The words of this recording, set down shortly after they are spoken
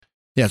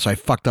Yeah, so I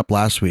fucked up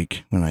last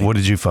week when What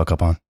did you fuck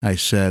up on? I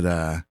said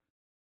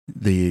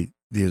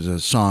there's a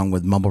song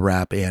with mumble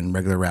rap and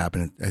regular rap,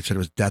 and I said it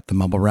was Death to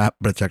Mumble Rap,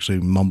 but it's actually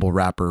mumble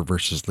rapper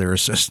versus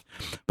lyricist.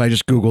 But I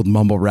just Googled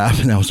mumble rap,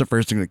 and that was the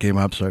first thing that came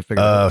up, so I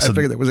figured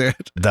that was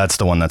it. That's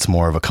the one that's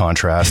more of a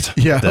contrast.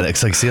 Yeah.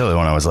 It's like the other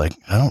one, I was like,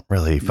 I don't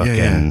really fucking,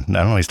 I don't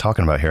know what he's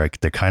talking about here.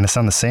 They kind of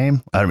sound the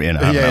same. I don't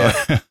know.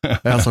 I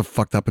also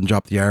fucked up and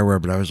dropped the R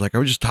word, but I was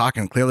just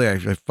talking. Clearly I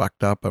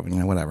fucked up, but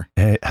whatever.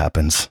 It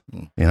happens,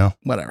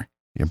 Whatever.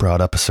 You're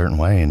brought up a certain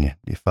way and you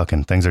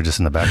fucking, things are just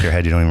in the back of your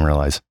head. You don't even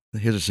realize.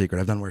 Here's a secret.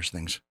 I've done worse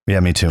things. Yeah,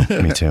 me too.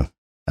 Me too.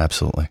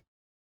 Absolutely.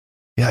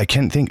 Yeah, I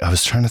can't think. I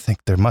was trying to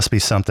think. There must be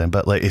something,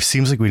 but like, it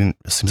seems like we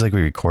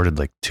recorded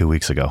like 2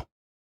 weeks ago.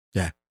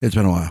 Yeah, it's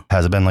been a while.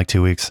 Has it been like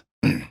 2 weeks?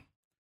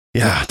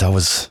 Yeah, I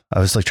was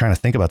like trying to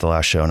think about the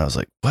last show and I was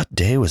like, what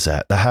day was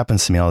that? That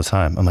happens to me all the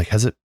time. I'm like,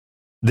 has it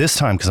this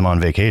time? Cause I'm on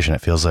vacation. It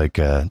feels like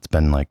it's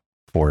been like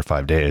 4 or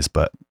 5 days,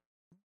 but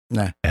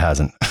nah, it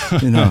hasn't.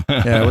 Yeah,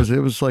 it was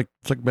like,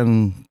 it's like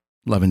been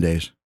 11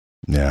 days.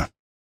 Yeah.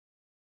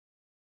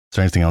 Is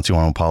there anything else you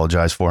want to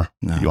apologize for?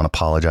 No. You want to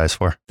apologize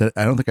for?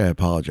 I don't think I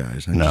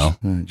apologize. I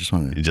just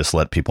want to. You just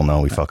let people know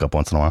we fuck up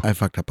once in a while? I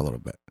fucked up a little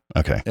bit.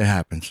 Okay. It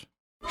happens.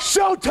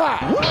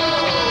 Showtime!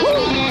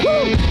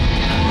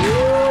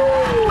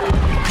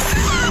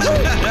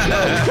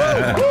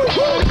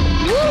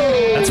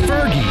 That's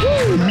Fergie.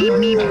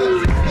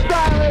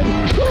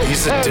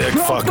 He's a dick.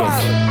 Fuck him.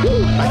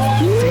 I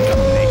think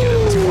I'm naked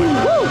at this point.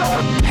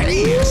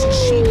 Hey, it's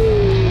cheap.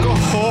 Go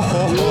ho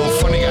ho ho.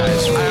 Funny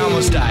guys. I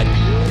almost died.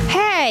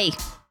 Hey!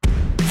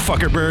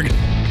 Fuckerberg.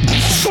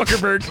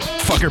 Fuckerberg.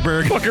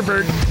 Fuckerberg.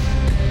 Fuckerberg.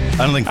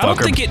 I don't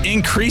think it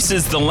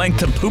increases the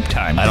length of poop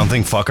time. I don't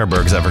think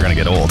Fuckerberg's ever going to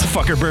get old.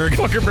 Fuckerberg.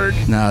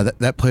 Fuckerberg. No,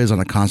 that plays on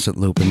a constant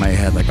loop in my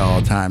head like all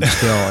the time.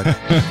 Still, like,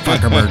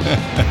 Fuckerberg.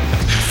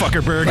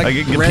 Fuckerberg. Like, I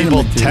get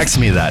people text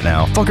me that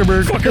now.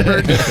 Fuckerberg.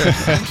 Fuckerberg.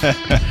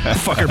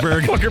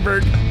 Fuckerberg.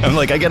 Fuckerberg. I'm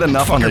like, I get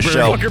enough on the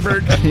show.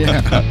 Fuckerberg.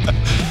 Yeah.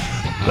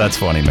 That's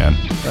funny, man.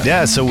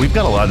 Yeah, so we've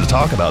got a lot to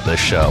talk about this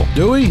show.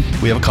 Do we?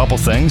 We have a couple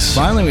things.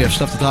 Finally, we have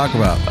stuff to talk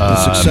about.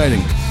 It's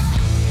exciting.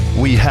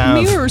 We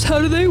have... Mirrors, how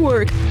do they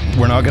work?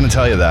 We're not going to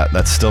tell you that.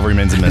 That still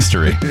remains a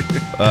mystery.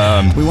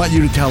 We want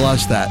you to tell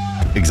us that.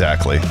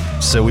 Exactly.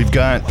 So we've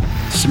got...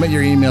 Submit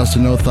your emails to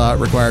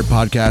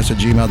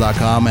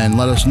nothoughtrequiredpodcast@gmail.com and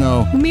let us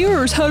know.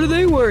 Mirrors, how do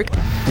they work?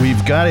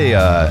 We've got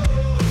a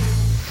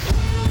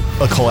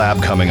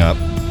collab coming up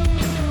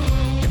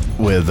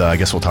with, I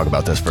guess we'll talk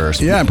about this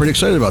first. Yeah, I'm pretty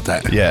excited about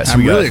that. Yeah, so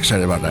I'm really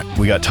excited about that.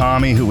 We got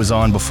Tommy, who was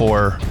on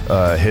before,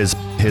 his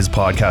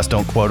podcast.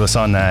 Don't quote us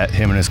on that.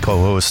 Him and his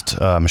co-host,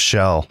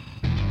 Michelle,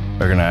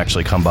 are going to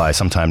actually come by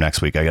sometime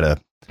next week. I'm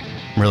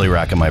really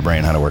racking my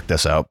brain how to work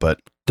this out,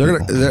 but...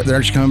 They're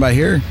actually coming by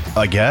here?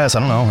 I guess. I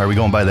don't know. Are we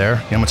going by there?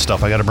 You know how much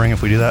stuff I got to bring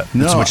if we do that?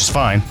 No. Which is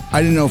fine.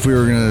 I didn't know if we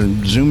were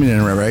going to zoom in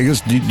or whatever. I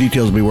guess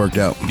details will be worked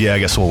out. Yeah, I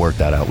guess we'll work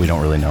that out. We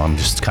don't really know. I'm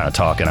just kind of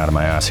talking out of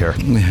my ass here.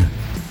 Yeah.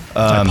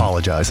 I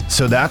apologize.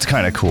 So that's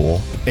kind of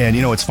cool. And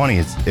you know, it's funny.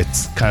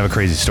 It's kind of a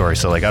crazy story.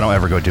 So like, I don't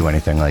ever go do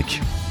anything like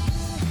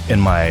in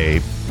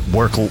my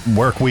work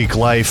week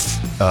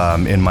life,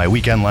 in my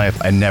weekend life.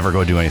 I never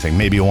go do anything.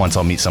 Maybe once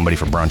I'll meet somebody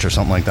for brunch or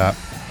something like that.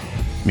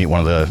 Meet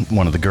one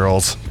of the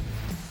girls.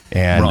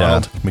 And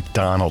Ronald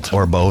McDonald.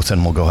 Or both,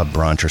 and we'll go have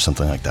brunch or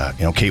something like that.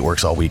 You know, Kate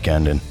works all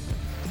weekend, and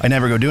I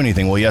never go do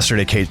anything. Well,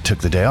 yesterday Kate took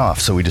the day off,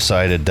 so we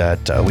decided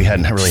that we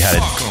hadn't really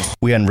had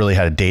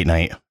a date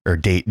night or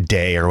date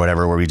day or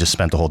whatever where we just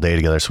spent the whole day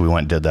together. So we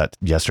went and did that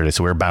yesterday.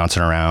 So we were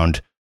bouncing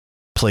around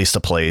place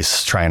to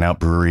place, trying out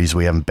breweries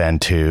we haven't been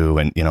to,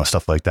 and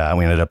stuff like that.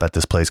 We ended up at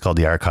this place called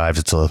the Archives.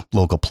 It's a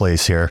local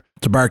place here.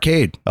 It's a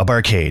barcade. A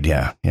barcade,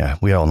 yeah.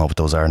 We all know what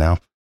those are now.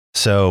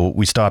 So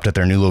we stopped at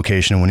their new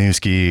location in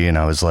Winooski, and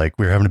I was like,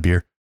 we were having a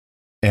beer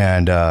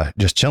and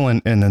just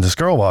chilling. And then this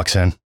girl walks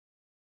in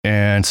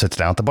and sits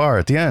down at the bar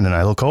at the end. And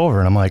I look over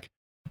and I'm like,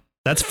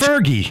 that's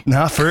Fergie.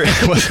 Not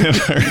Fergie. It wasn't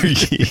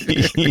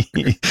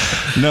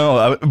Fergie.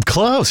 No,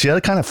 close. She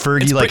had kind of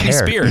Fergie-like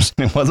hair. Spears.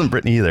 It wasn't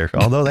Britney either,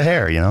 although the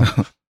hair,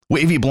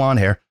 wavy blonde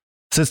hair.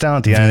 Sits down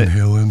at the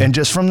end. And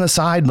just from the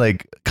side,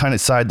 like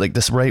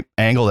this right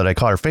angle that I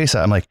caught her face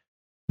at, I'm like,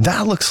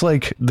 that looks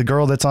like the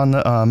girl that's on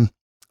the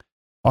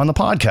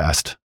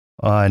podcast.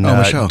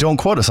 Michelle. Don't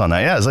quote us on that.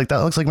 Yeah, it's like, that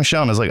looks like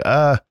Michelle. And I was like,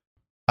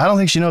 I don't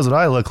think she knows what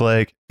I look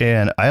like.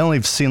 And I only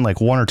have seen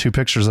like 1 or 2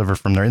 pictures of her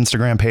from their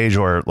Instagram page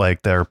or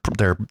like their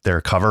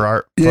cover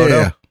art photo.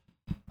 Yeah.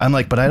 I'm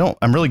like, but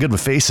I'm really good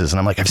with faces. And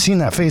I'm like, I've seen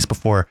that face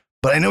before,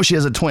 but I know she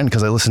has a twin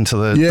because I listened to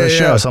the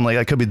show. So I'm like,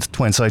 I could be the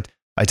twin. So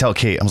I tell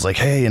Kate, I was like,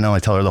 hey, I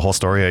tell her the whole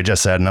story I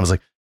just said. And I was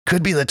like,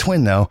 could be the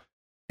twin though.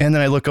 And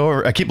then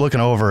I keep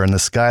looking over, and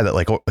this guy that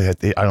like, I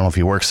don't know if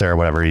he works there or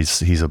whatever.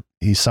 He's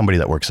somebody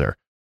that works there.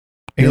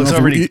 He looks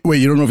over. Wait,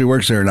 you don't know if he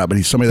works there or not, but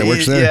he's somebody that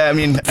works there. Yeah, I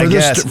mean,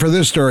 for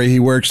this story,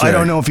 he works there. I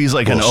don't know if he's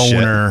like an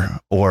owner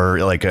or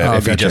like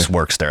if he just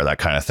works there, that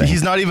kind of thing.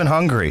 He's not even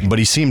hungry, but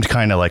he seemed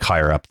kind of like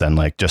higher up than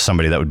like just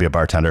somebody that would be a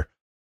bartender.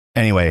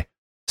 Anyway,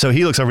 so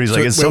he looks over. He's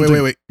like,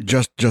 wait,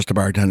 just a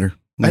bartender.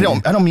 I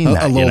don't mean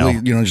that. A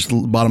lowly, just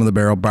bottom of the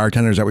barrel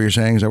bartender. Is that what you're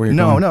saying? Is that what you're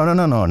No, calling?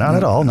 no, not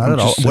at all. Not I'm at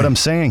all. just What saying. I'm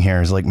saying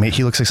here is like,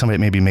 he looks like somebody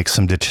that maybe makes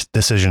some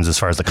decisions as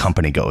far as the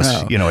company goes.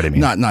 Oh, You know what I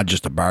mean? Not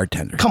just a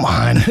bartender. Come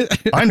on.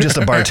 I'm just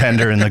a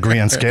bartender in the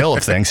grand scale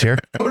of things here.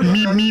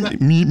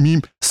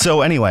 Meep.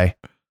 So anyway,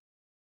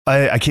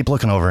 I keep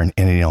looking over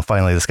and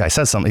finally this guy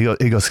says something.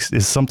 He goes,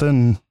 is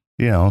something,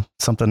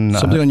 something.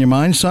 Something on your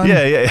mind, son?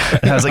 Yeah.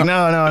 And I was like,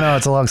 no,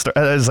 it's a long story.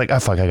 I was like, oh,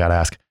 fuck, I got to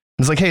ask. I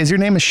was like, hey, is your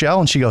name Michelle?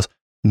 And she goes,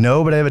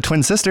 no, but I have a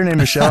twin sister named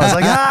Michelle. I was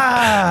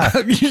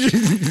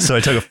like, So I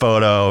took a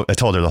photo. I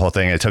told her the whole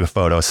thing. I took a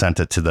photo,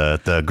 sent it to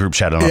the group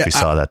chat. I don't know if you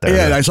saw that there.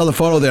 Yeah, and I saw the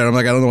photo there. I'm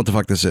like, I don't know what the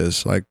fuck this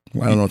is. Like,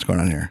 I don't know what's going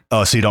on here.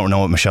 Oh, so you don't know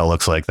what Michelle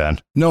looks like then?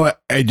 No,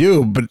 I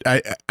do, but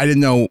I didn't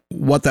know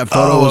what that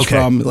photo was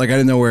from. Like, I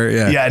didn't know where.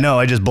 Yeah, no,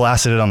 I just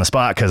blasted it on the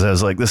spot because I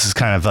was like, this is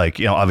kind of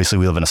like, obviously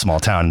we live in a small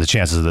town and the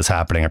chances of this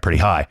happening are pretty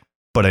high.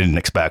 But I didn't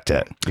expect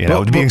it,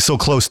 being so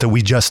close to.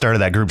 We just started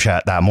that group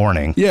chat that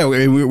morning. Yeah,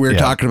 we were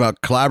talking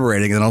about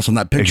collaborating, and then all of a sudden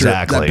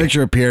that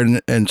picture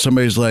appeared, and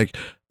somebody's like,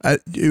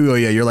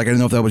 you're like, I didn't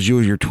know if that was you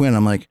or your twin.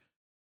 I'm like,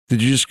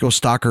 did you just go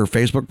stalk her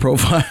Facebook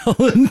profile?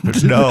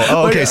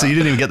 No, okay, so you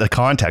didn't even get the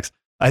context.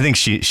 I think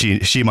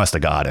she must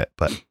have got it,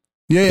 but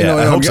yeah,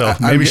 I hope so.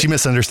 Maybe she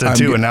misunderstood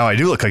too, and now I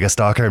do look like a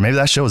stalker. Maybe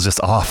that show is just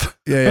off.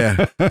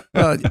 Yeah.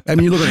 I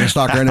mean, you look like a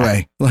stalker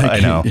anyway. Like, I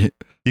know.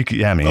 You could,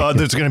 yeah, I mean,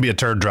 there's going to be a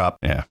turd drop.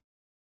 Yeah.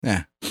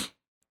 Yeah.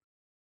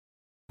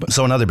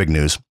 So another big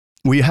news.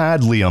 We had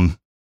Liam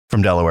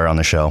from Delaware on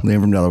the show. Liam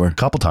from Delaware. A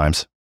couple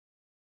times.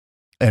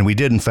 And we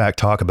did, in fact,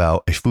 talk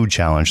about a food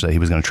challenge that he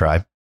was going to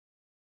try.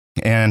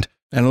 And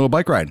a little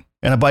bike ride.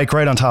 And a bike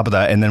ride on top of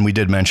that. And then we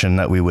did mention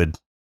that we'd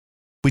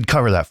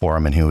cover that for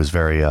him. And he was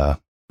very,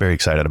 very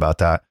excited about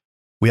that.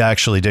 We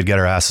actually did get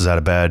our asses out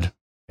of bed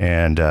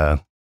and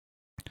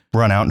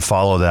run out and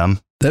follow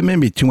them. That may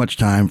be too much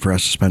time for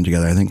us to spend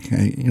together. I think,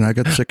 I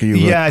got sick of you.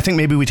 Yeah, I think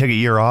maybe we take a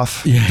year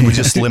off. Yeah. We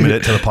just limit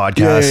it to the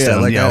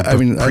podcast.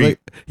 Yeah.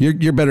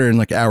 You're better in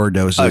like hour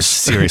doses. Oh,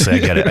 seriously, I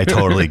get it. I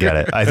totally get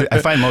it. I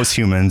find most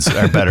humans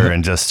are better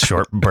in just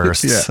short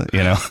bursts,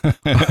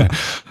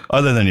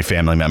 Other than your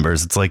family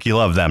members. It's like you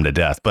love them to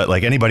death. But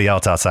like anybody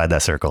else outside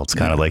that circle, it's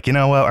kind of like,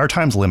 our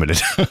time's limited.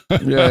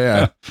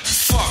 Yeah.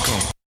 Fuck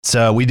 'em.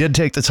 So we did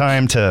take the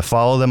time to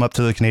follow them up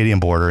to the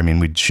Canadian border. I mean,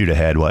 we'd shoot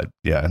ahead,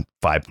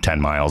 5-10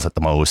 miles at the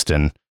most,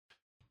 and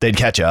they'd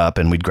catch up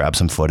and we'd grab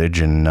some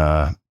footage. And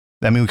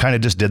we kind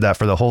of just did that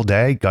for the whole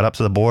day, got up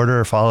to the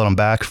border, followed them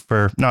back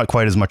for not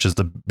quite as much as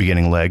the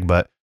beginning leg,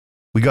 but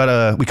we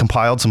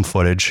compiled some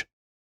footage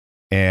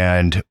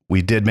and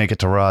we did make it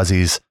to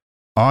Rosie's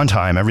on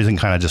time. Everything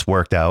kind of just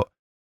worked out.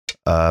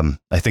 I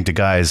think the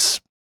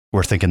guys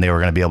were thinking they were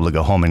going to be able to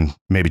go home and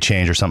maybe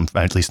change or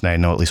something. At least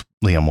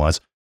Liam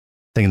was.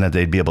 Thinking that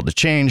they'd be able to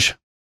change.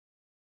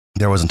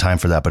 There wasn't time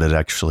for that, but it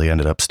actually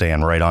ended up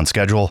staying right on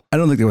schedule. I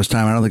don't think there was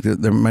time. I don't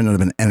think there might not have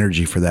been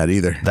energy for that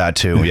either. That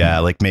too. Yeah.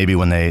 Like maybe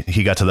when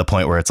he got to the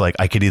point where it's like,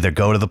 I could either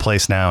go to the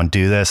place now and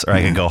do this, or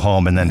I could go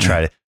home and then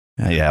try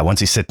to, once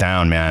you sit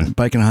down, man,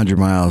 biking 100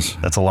 miles.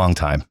 That's a long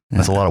time.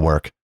 That's a lot of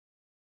work.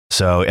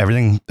 So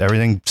everything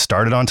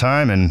started on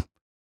time and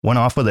went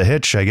off with a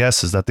hitch, I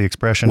guess. Is that the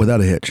expression?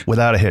 Without a hitch.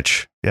 Without a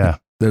hitch. Yeah.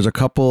 There's a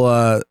couple,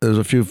 there's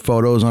a few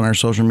photos on our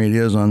social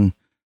medias on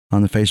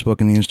the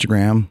Facebook and the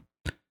Instagram.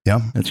 Yeah.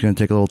 It's going to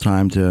take a little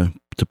time to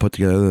put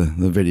together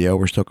the video.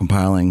 We're still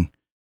compiling,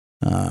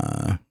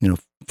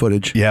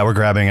 footage. Yeah. We're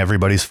grabbing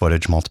everybody's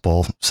footage,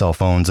 multiple cell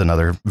phones and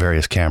other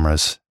various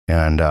cameras.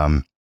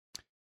 And,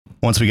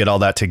 once we get all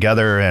that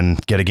together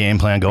and get a game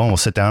plan going, we'll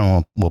sit down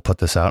and we'll put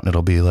this out and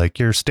it'll be like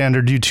your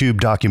standard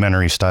YouTube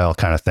documentary style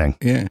kind of thing.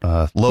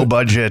 Yeah. Low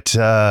budget.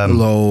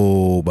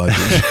 Low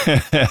budget.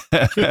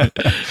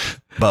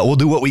 But we'll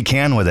do what we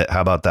can with it.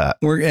 How about that?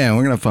 We're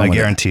going to have fun. I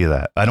guarantee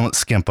that. I don't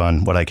skimp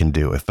on what I can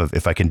do.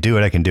 If I can do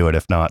it, I can do it.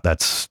 If not,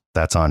 that's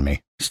on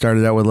me.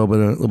 Started out with a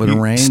little bit of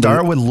rain.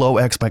 Start with low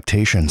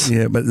expectations.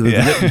 Yeah, but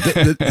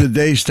the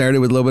day started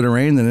with a little bit of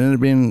rain, and it ended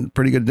up being a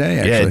pretty good day.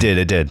 Actually.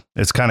 Yeah, it did.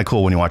 It's kind of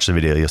cool when you watch the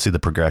video. You'll see the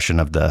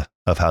progression of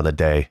how the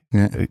day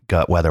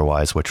got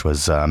weather-wise, which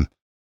was, the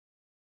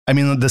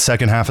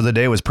second half of the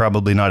day was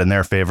probably not in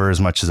their favor as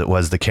much as it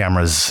was the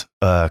camera's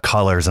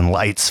colors and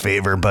lights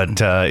favor, but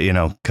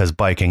because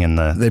biking and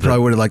they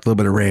probably would have liked a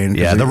little bit of rain.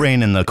 Yeah, the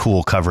rain and the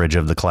cool coverage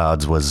of the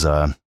clouds was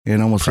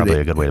almost probably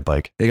a good way to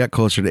bike. It got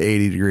closer to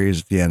 80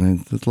 degrees at the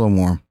end. It's a little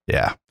warm.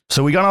 Yeah.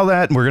 So we got all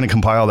that and we're going to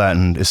compile that.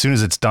 And as soon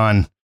as it's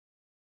done,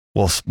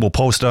 we'll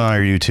post it on our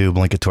YouTube,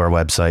 link it to our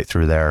website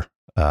through there.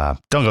 Don't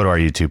go to our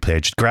YouTube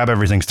page. Grab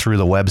everything through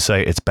the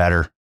website. It's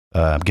better.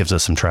 Gives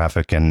us some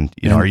traffic. And,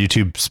 our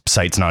YouTube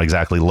site's not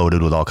exactly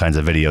loaded with all kinds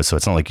of videos. So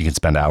it's not like you can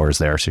spend hours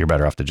there. So you're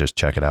better off to just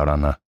check it out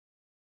on the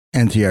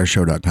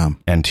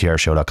NTRshow.com.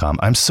 NTRshow.com.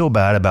 I'm so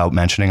bad about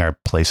mentioning our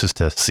places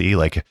to see.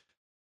 Like,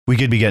 we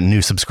could be getting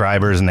new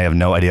subscribers and they have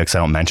no idea because I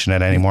don't mention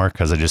it anymore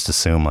because I just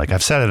assume, like,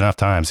 I've said it enough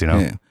times,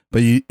 Yeah.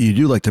 But you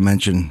do like to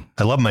mention.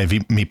 I love my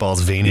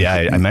meatballs veiny.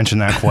 Yeah, I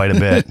mentioned that quite a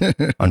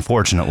bit,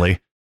 unfortunately.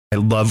 I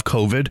love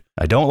COVID.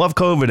 I don't love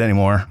COVID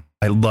anymore.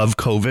 I love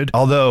COVID.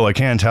 Although I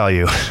can tell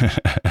you,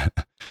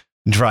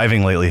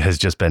 Driving lately has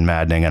just been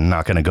maddening. I'm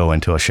not going to go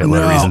into a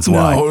shitload of reasons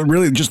why. No,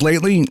 really, just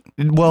lately.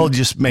 Well,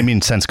 I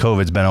mean, since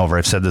COVID's been over,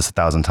 I've said this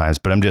 1,000 times,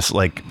 but I'm just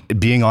like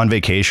being on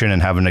vacation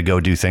and having to go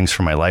do things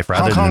for my life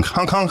rather than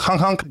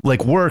honk.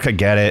 Like work, I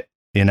get it.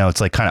 You know,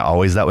 it's like kind of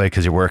always that way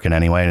because you're working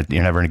anyway and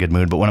you're never in a good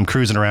mood. But when I'm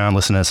cruising around,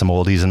 listening to some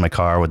oldies in my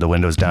car with the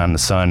windows down in the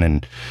sun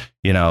and,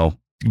 you know,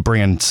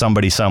 bringing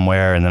somebody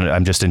somewhere and then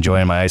I'm just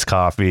enjoying my iced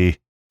coffee.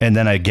 And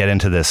then I get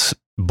into this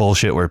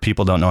bullshit where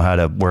people don't know how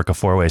to work a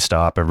 4-way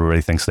stop.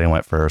 Everybody thinks they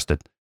went first.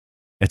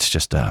 It's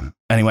just,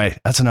 anyway,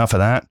 that's enough of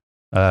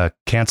that.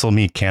 Cancel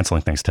me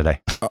canceling things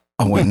today.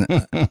 Oh, wait,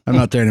 I'm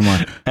not there anymore.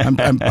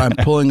 I'm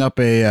pulling up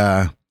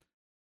I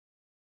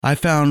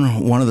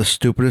found one of the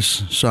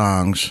stupidest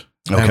songs.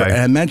 Okay. Ever,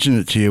 and I mentioned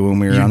it to you when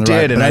we were You on the did,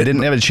 ride. and I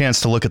didn't have a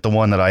chance to look at the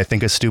one that I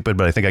think is stupid,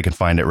 but I think I can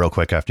find it real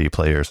quick after you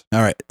play yours.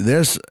 All right.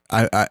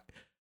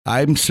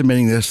 I'm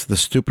submitting this, the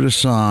stupidest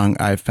song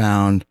I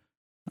found,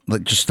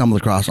 like just stumbled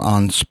across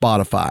on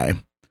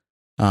Spotify.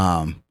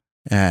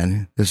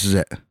 And this is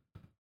it.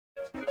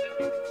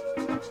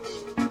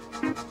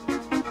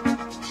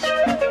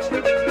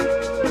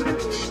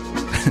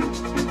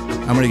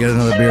 I'm going to get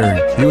another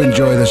beer. You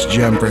enjoy this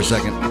gem for a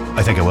second.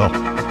 I think I will.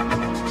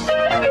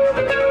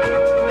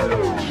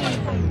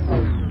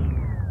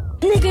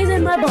 Niggas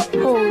in my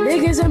butthole,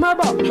 niggas in my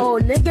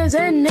butthole, niggas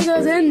in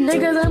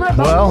my butthole.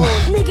 Well,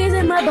 niggas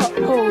in my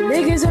butthole,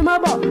 niggas in my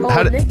butthole,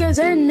 how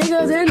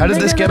did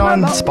this get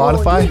on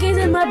Spotify?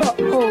 Niggas in my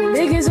butthole,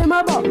 niggas in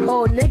my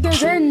butthole,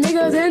 niggas in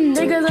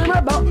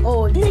my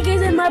butthole,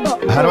 niggas in my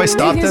butthole. How do I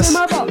stop niggas this? In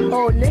my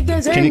butthole,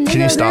 niggas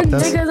Can you stop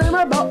this? Niggas in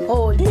my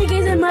butthole,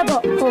 niggas in my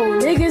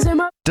butthole, niggas in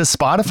my. Does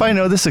Spotify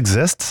know this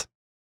exists?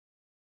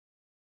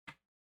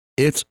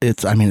 It's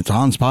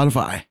on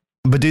Spotify.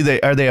 But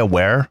are they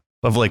aware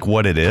of like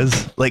what it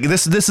is? Like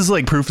this is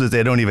like proof that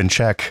they don't even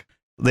check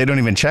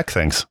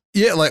things.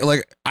 Yeah,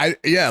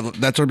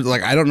 that's what,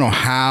 like, I don't know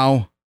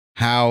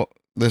how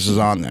this is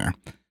on there.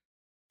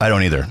 I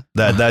don't either.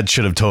 That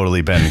should have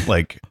totally been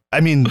like,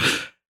 I mean,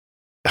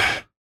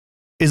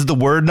 is the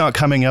word not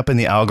coming up in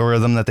the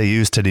algorithm that they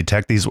use to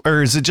detect these,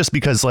 or is it just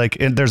because like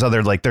there's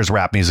other, like there's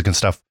rap music and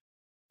stuff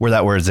where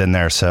that word's in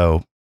there?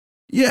 So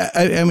yeah,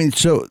 I mean,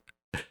 so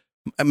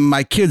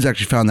my kids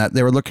actually found that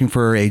they were looking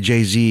for a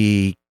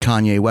Jay-Z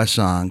Kanye West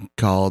song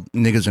called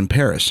Niggas in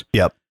Paris.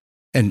 Yep.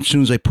 And as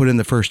soon as they put in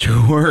the first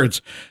two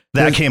words,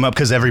 that came up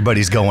because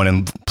everybody's going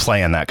and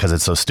playing that because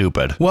it's so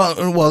stupid.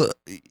 Well,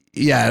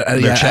 yeah,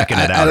 they're checking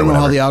it out. I don't know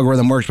how the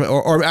algorithm works, but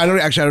or I don't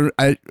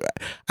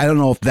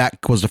know if that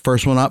was the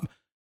first one up,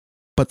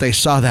 but they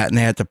saw that and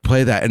they had to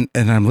play that,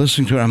 and I'm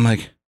listening to it. I'm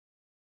like,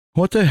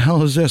 what the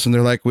hell is this? And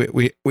they're like,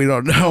 we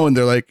don't know, and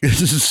they're like,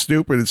 this is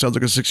stupid. It sounds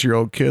like a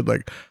 6-year-old kid.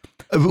 Like,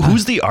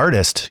 who's the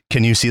artist?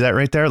 Can you see that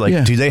right there?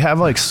 Like, do they have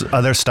like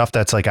other stuff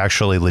that's like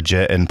actually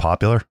legit and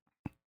popular?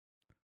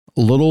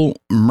 Little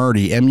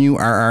Murty,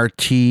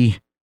 Murrt.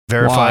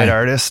 Verified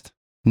artist?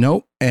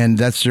 Nope. And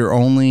that's their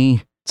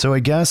only. So I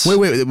guess.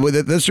 Wait.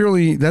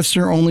 That's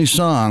their only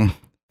song.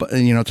 But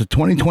it's a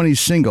 2020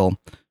 single.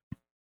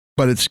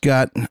 But it's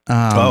got.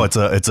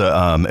 It's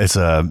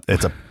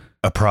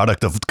a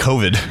product of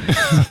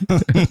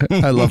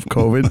COVID. I love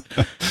COVID.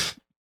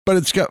 But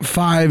it's got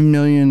 5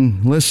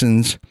 million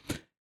listens,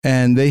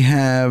 and they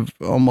have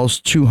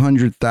almost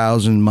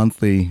 200,000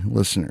 monthly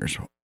listeners.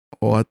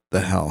 What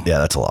the hell? Yeah,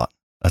 that's a lot.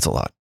 That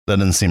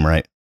doesn't seem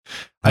right.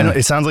 I know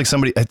it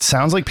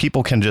sounds like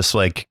people can just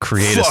like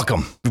create a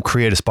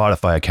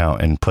Spotify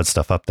account and put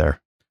stuff up there.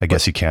 I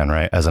guess you can,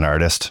 right? As an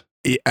artist.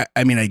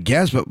 I mean, I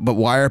guess, but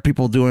why are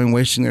people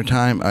wasting their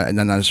time?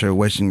 Not necessarily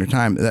wasting their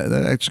time.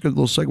 That's a good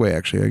little segue,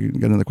 actually. I can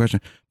get another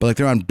question. But like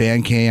they're on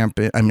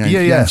Bandcamp. I mean,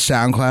 yeah.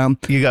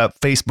 SoundCloud. You got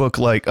Facebook,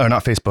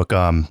 not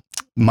Facebook.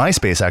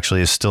 MySpace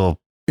actually is still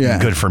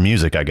good for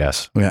music, I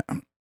guess. Yeah.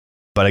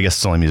 But I guess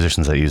it's only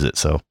musicians that use it.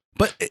 So.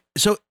 But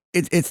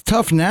it's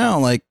tough now,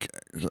 like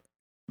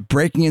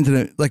breaking into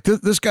the, like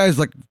this guy's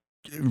like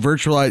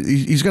virtualized.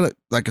 He's got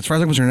like, as far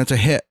as I'm concerned, that's a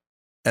hit.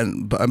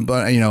 And, but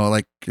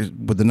like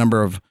with the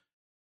number of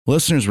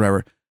listeners,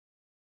 whatever,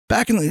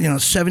 back in the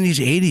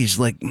 70s, 80s,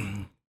 like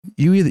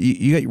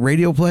you got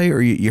radio play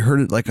or you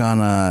heard it like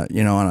on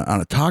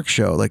a talk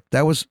show. Like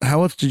that was,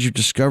 how else did you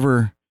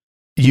discover?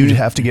 You'd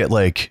have to get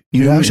like,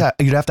 you'd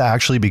have to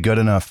actually be good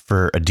enough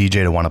for a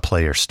DJ to want to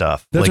play your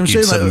stuff. That's like what I'm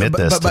you'd saying. submit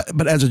this.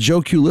 But as a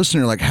Joe Q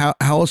listener, like how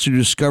else did you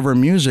discover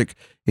music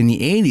in the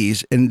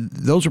 80s? And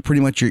those are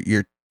pretty much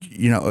your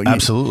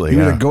absolutely.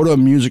 You either go to a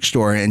music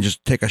store and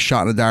just take a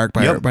shot in the dark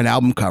by an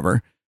album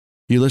cover.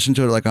 You listen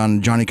to it like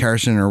on Johnny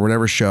Carson or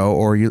whatever show,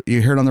 or you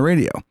hear it on the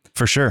radio.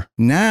 For sure.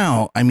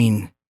 Now, I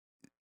mean,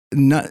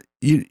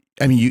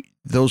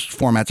 those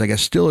formats, I guess,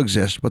 still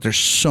exist, but there's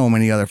so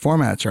many other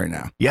formats right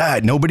now. Yeah,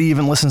 nobody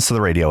even listens to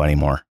the radio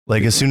anymore.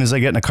 Like as soon as I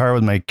get in a car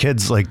with my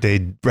kids, like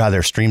they'd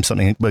rather stream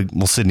something. Like,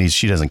 well, Sydney,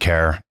 she doesn't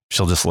care.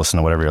 She'll just listen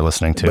to whatever you're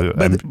listening to.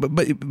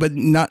 But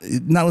not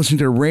listening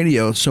to the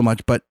radio so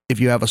much. But if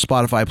you have a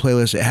Spotify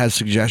playlist, it has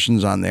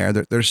suggestions on there.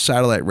 There's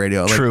satellite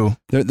radio. Like, true.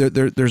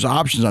 There's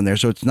options on there,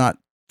 so it's not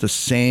the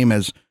same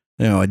as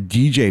a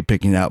DJ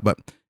picking it out. But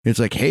it's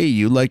like, hey,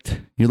 you liked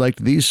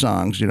these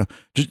songs, you know,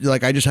 just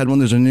like I just had one.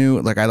 There's a new,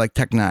 like I like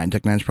Tech Nine.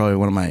 Tech Nine's probably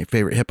one of my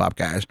favorite hip hop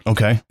guys.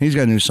 Okay. He's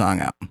got a new song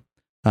out.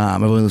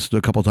 I've only listened to it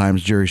a couple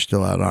times. Jury's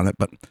still out on it,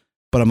 but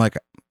I'm like,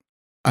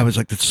 I was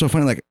like, that's so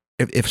funny. Like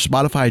if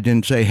Spotify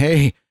didn't say,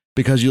 hey,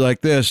 because you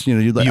like this, you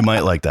know, You might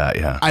like that.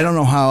 Yeah. I don't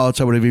know how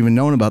else I would have even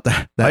known about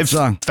that I've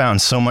song.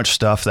 found so much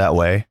stuff that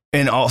way.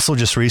 And also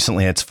just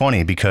recently, it's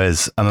funny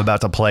because I'm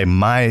about to play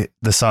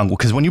the song.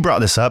 Because when you brought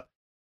this up,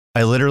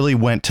 I literally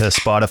went to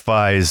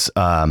Spotify's,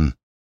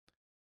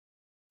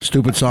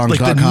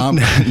 StupidSongs.com.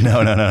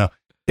 No.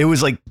 It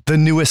was like the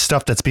newest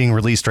stuff that's being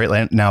released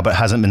right now, but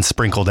hasn't been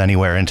sprinkled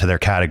anywhere into their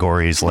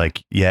categories.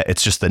 Like, yeah,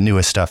 it's just the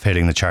newest stuff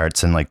hitting the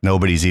charts and like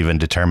nobody's even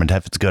determined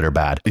if it's good or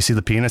bad. You see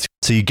the penis?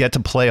 So you get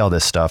to play all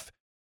this stuff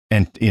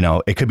and, you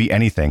know, it could be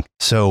anything.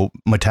 So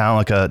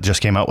Metallica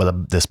just came out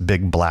with this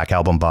big Black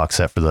Album box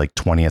set for the like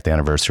 20th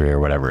anniversary or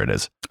whatever it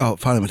is. Oh,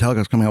 finally,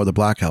 Metallica's coming out with a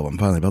Black Album.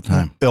 Finally, about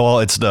time.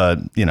 Well, it's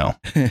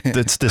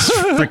it's this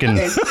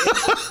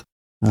freaking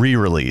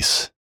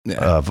re-release. Yeah.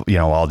 Of, you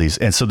know, all these.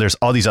 And so there's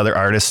all these other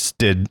artists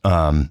did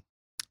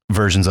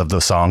versions of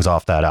those songs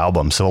off that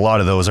album. So a lot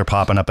of those are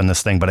popping up in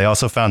this thing, but I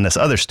also found this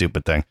other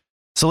stupid thing.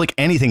 So like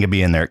anything could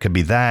be in there. It could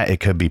be that, it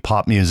could be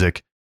pop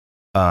music.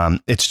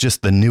 It's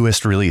just the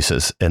newest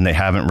releases and they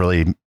haven't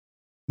really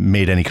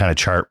made any kind of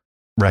chart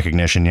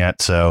recognition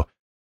yet. So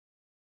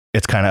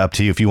it's kind of up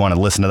to you if you want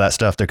to listen to that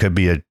stuff. There could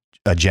be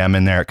a gem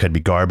in there. It could be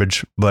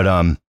garbage, but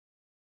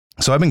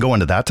so I've been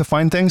going to that to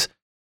find things.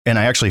 And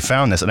I actually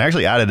found this and I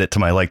actually added it to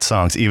my liked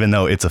songs, even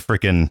though it's a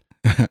freaking,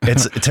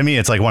 to me,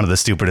 it's like one of the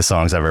stupidest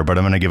songs ever, but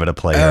I'm going to give it a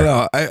play. I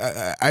don't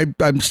know.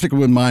 I'm sticking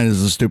with mine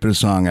as the stupidest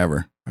song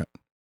ever. All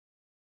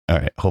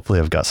right. Hopefully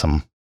I've got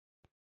some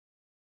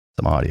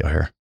audio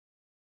here.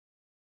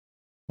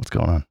 What's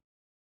going on?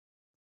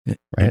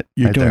 Right.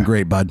 You're right doing there.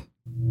 great, bud.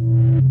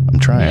 I'm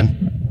trying.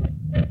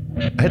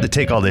 I had to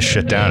take all this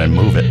shit down and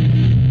move it.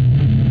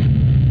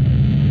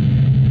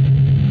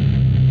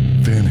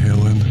 Van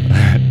Halen.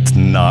 It's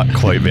not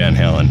quite Van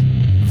Halen.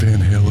 Van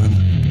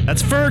Halen.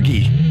 That's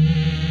Fergie.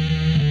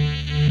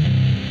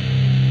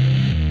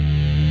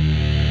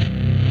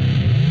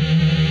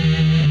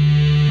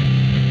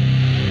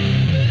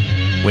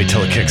 Wait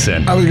till it kicks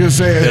in. I was going to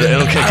say,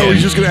 It'll kick I in.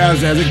 was just going to ask,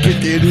 has it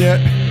kicked in yet?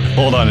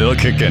 Hold on, it'll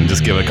kick in.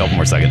 Just give it a couple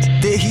more seconds.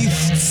 He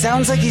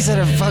sounds like he's at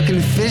a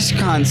fucking Fish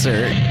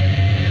concert.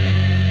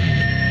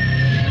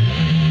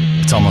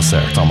 It's almost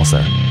there. It's almost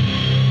there.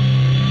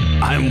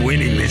 I'm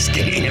winning this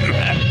game.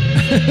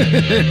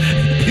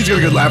 He's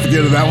going to go laugh at the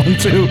end of that one,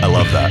 too. I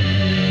love that.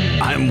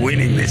 I'm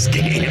winning this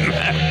game.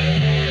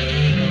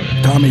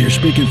 Tommy, you're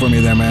speaking for me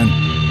there, man.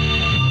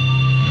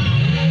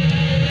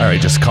 All right,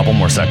 just a couple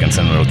more seconds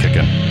and it'll kick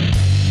in.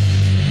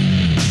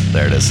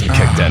 There it is. It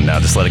kicked in. Now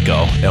just let it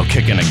go. It'll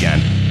kick in again.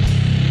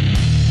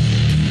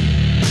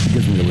 It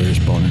gives me the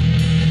weirdest boner.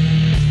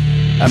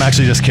 I'm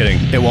actually just kidding.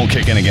 It won't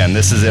kick in again.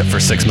 This is it for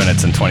 6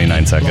 minutes and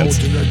 29 Go seconds.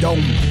 to the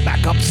dome.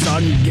 Back up,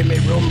 son. Give me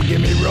room.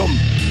 Give me room.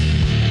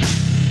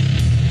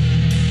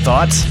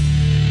 Thoughts?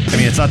 I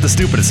mean, it's not the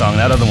stupidest song.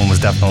 That other one was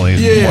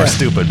definitely more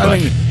stupid. But I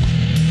mean,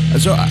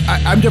 so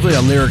I'm definitely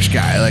a lyrics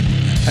guy. Like,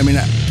 I mean,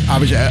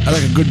 obviously, I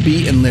like a good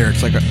beat and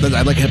lyrics. Like,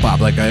 I like hip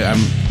hop. Like,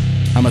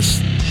 I'm a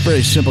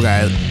very simple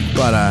guy.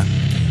 But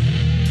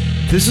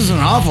this isn't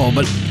awful.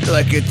 But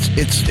like,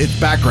 it's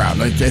background.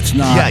 Like, it's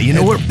not. yeah, you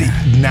know what?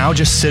 Now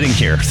just sitting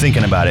here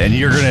thinking about it, and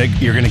you're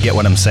gonna get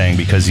what I'm saying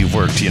because you've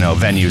worked,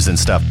 venues and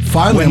stuff.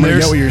 Finally, I'm gonna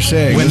get what you're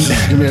saying. When,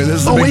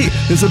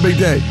 this is a big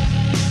day.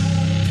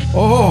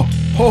 Oh!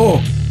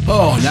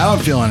 Now I'm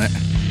feeling it.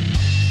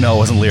 No, it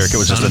wasn't lyric. It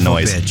was just a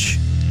noise. Bitch.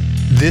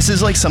 This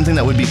is like something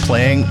that would be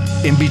playing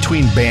in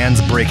between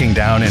bands breaking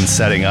down and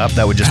setting up.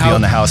 That would just be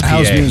on the house PA.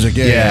 House music,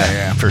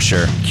 yeah. For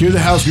sure. Cue the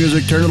house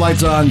music. Turn the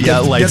lights on. Yeah,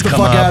 lights get the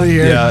come fuck up. out of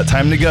here. Yeah,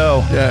 time to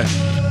go. Yeah.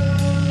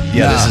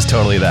 Yeah, this Nah. is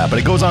totally that. But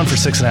it goes on for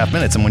 6.5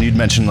 minutes. And when you'd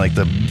mentioned like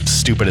the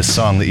stupidest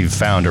song that you've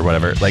found or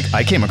whatever, like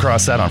I came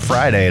across that on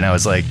Friday and I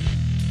was like,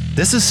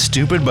 this is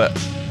stupid, but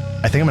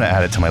I think I'm going to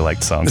add it to my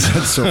liked songs.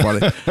 That's so funny.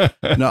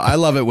 No, I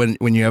love it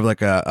when you have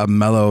like a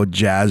mellow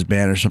jazz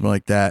band or something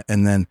like that,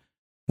 and then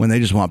when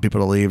they just want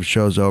people to leave,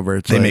 show's over.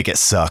 It's They like, make it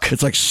suck.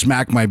 It's like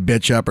Smack My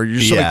Bitch Up, or you're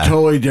just Yeah. like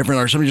totally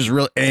different, or somebody's just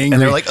real angry.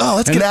 And they're like, oh,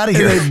 let's get out of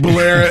here. And they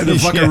blare it, and the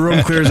fucking Yeah.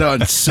 room clears out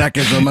in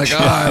seconds. I'm like, oh,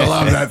 I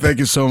love that. Thank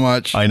you so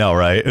much. I know,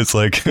 right? It's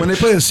like, When they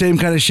play the same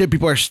kind of shit,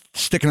 people are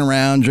sticking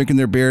around, drinking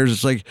their beers.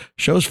 It's like,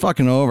 show's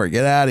fucking over.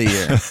 Get out of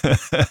here.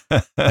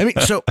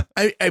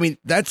 I mean,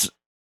 that's,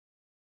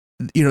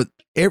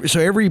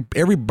 every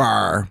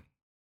bar,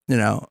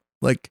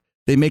 like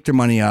they make their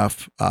money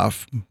off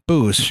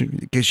booze.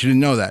 In case you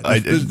didn't know that,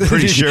 I'm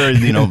pretty sure,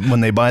 when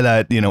they buy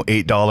that,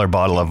 $8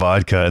 bottle of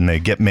vodka and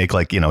they make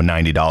like,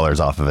 $90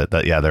 off of it,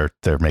 that, yeah,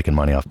 they're making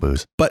money off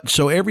booze. But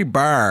so every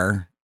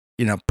bar,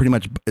 pretty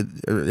much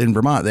in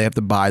Vermont, they have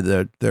to buy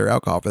their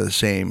alcohol for the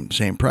same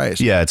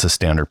price. Yeah. It's a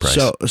standard price.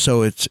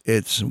 So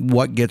it's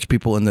what gets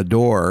people in the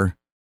door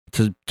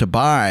to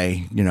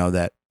buy,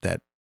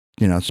 that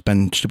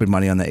spend stupid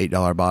money on the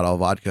 $8 bottle of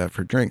vodka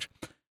for drinks.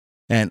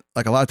 And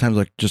like a lot of times,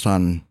 like just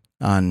on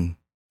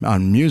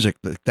on music.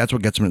 That's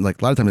what gets them.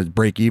 Like a lot of times it's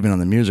break even on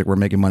the music. We're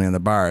making money on the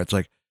bar. It's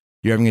like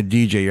you're having a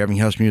DJ, you're having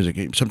house music.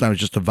 Sometimes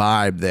it's just a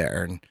vibe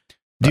there. And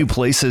do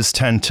places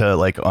tend to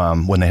like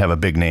when they have a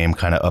big name,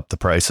 kind of up the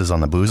prices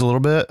on the booze a little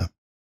bit?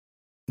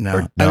 no,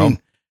 Or no? I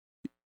mean,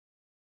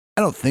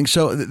 I don't think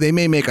so. They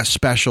may make a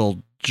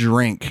special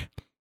drink.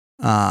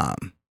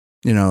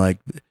 Like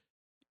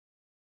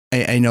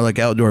I know like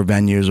outdoor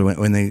venues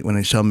when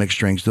they sell mixed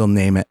drinks, they'll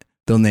name it.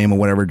 They'll name a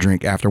whatever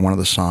drink after one of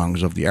the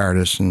songs of the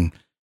artist, and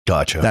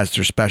Gotcha. that's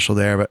their special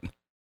there. But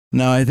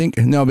no, I think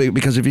no,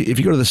 because if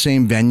you go to the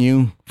same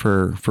venue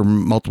for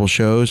multiple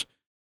shows,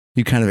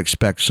 you kind of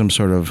expect some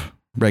sort of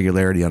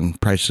regularity on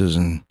prices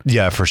and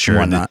Yeah, for sure.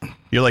 whatnot.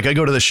 You're like, I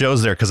go to the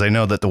shows there because I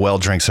know that the well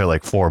drinks are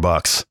like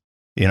 $4.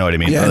 You know what I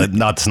mean? Yeah.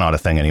 That's not a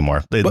thing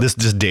anymore. This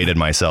just dated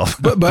myself.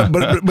 But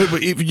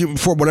if you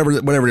for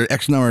whatever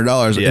X number of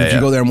dollars, Yeah, if you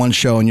go there in one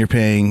show and you're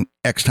paying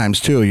X times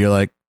 2, you're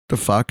like, the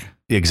fuck?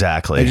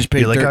 Exactly. I just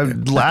paid You're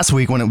like, last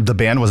week when the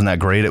band wasn't that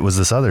great, it was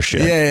this other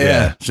shit.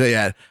 Yeah. So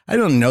yeah, I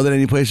don't know that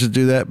any places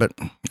do that, but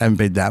I haven't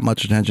paid that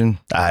much attention.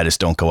 I just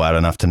don't go out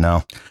enough to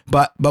know.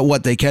 But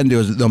what they can do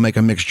is they'll make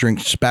a mixed drink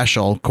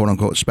special, quote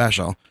unquote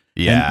special.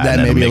 Yeah, And that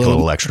and may then be a make a little-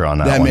 little extra on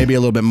that That one. may be a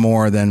little bit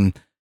more than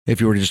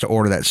if you were just to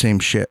order that same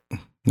shit.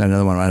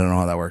 Another one, I don't know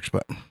how that works,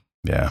 but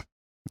Yeah.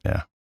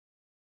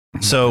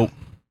 So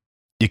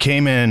you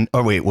came in.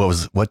 Oh wait,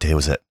 what day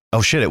was it?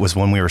 Oh shit, it was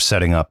when we were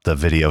setting up the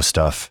video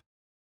stuff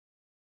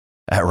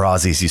at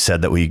Rozzie's. You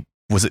said that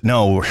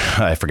no,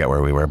 I forget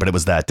where we were, but it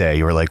was that day.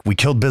 You were like, we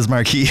killed Biz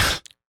Markie.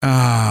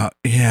 yeah.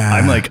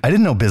 I'm like, I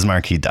didn't know Biz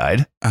Markie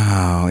died.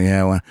 Oh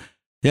yeah, well,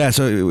 yeah.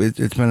 So it's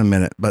been a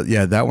minute, but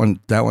yeah, that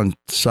one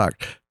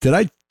sucked.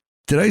 Did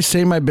I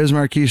say my Biz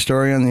Markie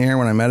story on the air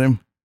when I met him?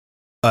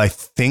 I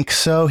think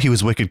so. He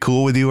was wicked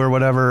cool with you or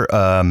whatever.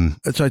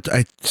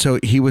 So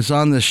he was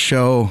on this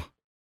show.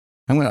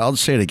 I'll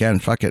just say it again.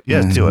 Fuck it.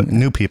 Yeah, do it.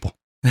 New people.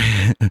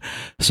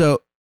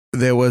 So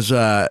there's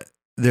a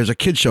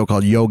kid show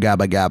called Yo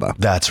Gabba Gabba.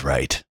 That's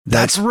right.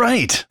 That's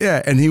right.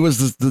 Yeah, and he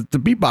was the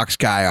beatbox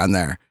guy on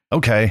there.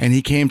 Okay. And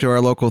he came to our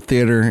local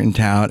theater in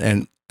town,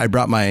 and I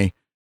brought my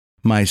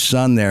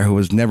son there, who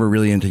was never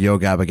really into Yo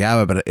Gabba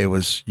Gabba, but it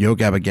was Yo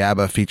Gabba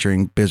Gabba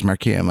featuring Biz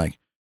Markie. I'm like,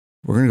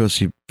 we're gonna go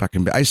see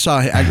fucking. I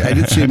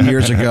did see him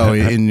years ago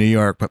in New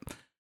York, but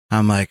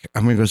I'm like,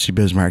 I'm gonna go see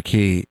Biz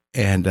Markie,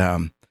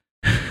 and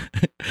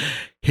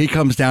he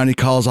comes down, he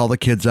calls all the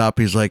kids up.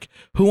 He's like,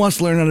 who wants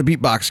to learn how to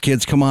beatbox?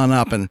 Kids, come on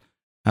up. And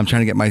I'm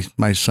trying to get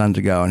my son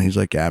to go, and he's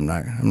like, yeah, I'm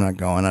not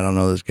going. I don't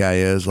know who this guy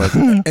is. Like,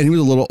 and he was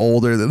a little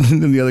older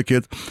than the other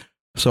kids.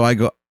 So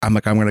I'm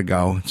like, I'm gonna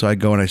go. So I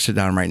go and I sit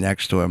down right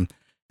next to him,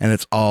 and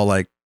it's all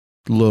like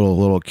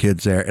little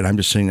kids there, and I'm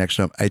just sitting next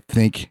to him. I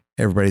think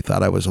everybody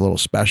thought I was a little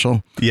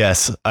special.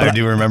 Yes, I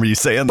do remember you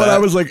saying that. But I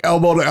was like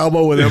elbow to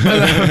elbow with him.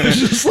 And, I was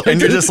just like,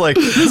 and you're just like,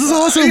 this is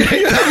awesome.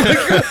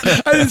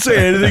 I didn't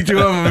say anything to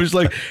him. I was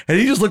like, and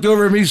he just looked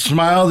over at me,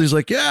 smiled. He's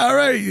like, yeah, all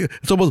right.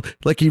 It's almost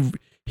like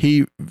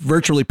he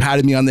virtually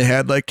patted me on the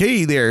head, like,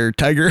 hey there,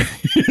 Tiger.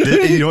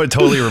 You know, it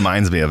totally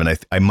reminds me of, and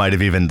I might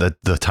have even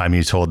the time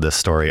you told this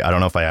story. I don't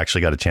know if I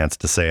actually got a chance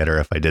to say it or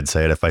if I did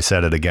say it. If I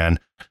said it again,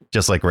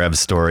 just like Rev's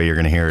story, you're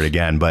going to hear it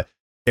again. But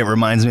it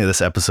reminds me of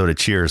this episode of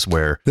Cheers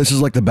where This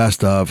is like the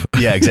best of.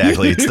 Yeah,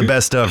 exactly. It's the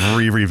best of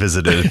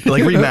revisited,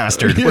 like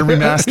remastered. We're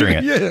remastering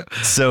it. Yeah.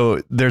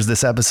 So there's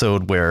this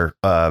episode where,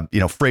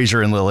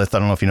 Frasier and Lilith, I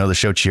don't know if you know the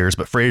show Cheers,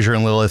 but Frasier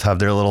and Lilith have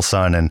their little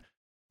son and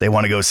they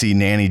want to go see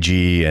Nanny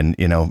G, and,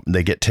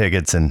 they get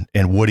tickets and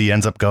Woody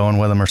ends up going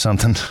with them or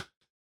something.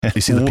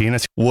 You see the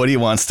penis? Woody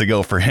wants to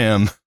go for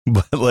him,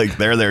 but like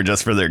they're there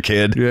just for their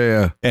kid.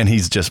 Yeah. And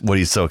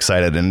Woody's so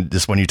excited. And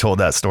just when you told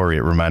that story,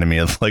 it reminded me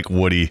of like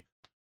Woody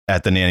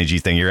at the Nanny G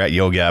thing. You're at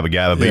Yo Gabba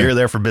Gabba, but you're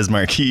there for Biz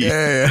Markie.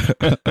 Yeah.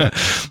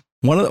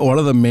 One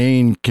of the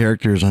main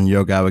characters on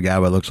Yo Gabba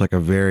Gabba looks like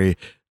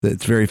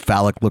it's very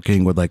phallic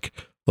looking with like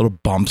little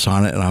bumps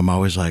on it, and I'm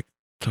always like,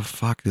 the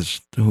fuck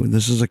is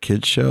this is a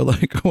kid's show?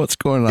 Like, what's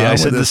going on? Yeah, I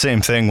said with the this?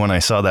 same thing when I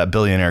saw that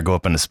billionaire go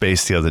up into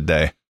space the other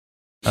day.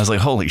 I was like,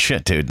 holy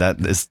shit, dude, that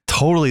is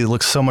totally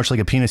looks so much like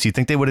a penis. You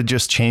think they would have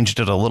just changed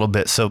it a little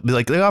bit? So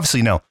like, they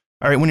obviously know.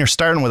 All right, when you're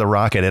starting with a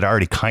rocket, it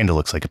already kind of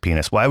looks like a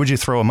penis. Why would you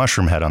throw a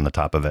mushroom head on the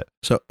top of it?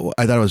 So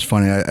I thought it was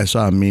funny. I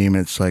saw a meme.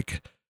 It's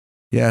like,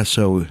 yeah,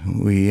 so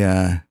we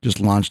just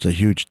launched a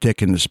huge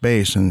dick into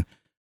space, and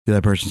the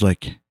other person's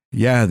like,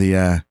 yeah,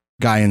 the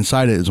guy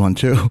inside it is one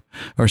too,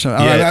 or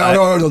something. Yeah,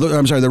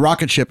 I'm sorry, the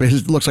rocket ship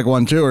looks like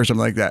one too, or something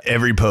like that.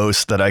 Every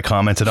post that I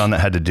commented on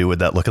that had to do with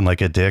that looking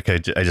like a dick, I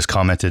just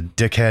commented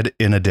dickhead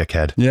in a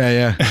dickhead.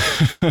 Yeah.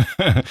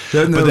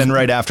 But then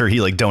right after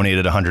he like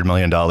donated $100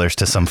 million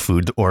to some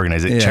food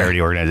charity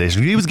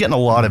organization, he was getting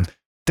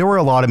there were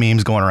a lot of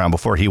memes going around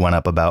before he went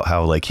up about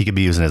how like he could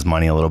be using his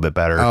money a little bit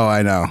better. Oh,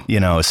 I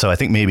know. So I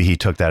think maybe he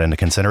took that into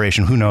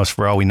consideration. Who knows?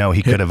 For all we know,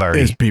 he could have already.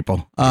 His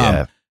people.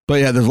 Yeah. But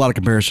yeah, there's a lot of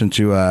comparison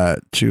to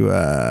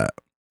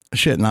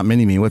shit, not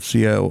Mini-Me. What's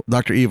the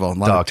Dr. Evil?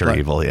 Dr.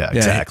 Evil, yeah,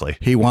 exactly.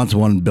 He wants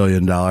 $1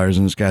 billion,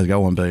 and this guy's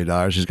got $1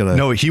 billion. He's got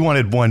No, he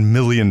wanted $1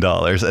 million,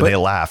 and they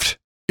laughed.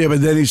 Yeah,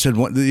 but then he said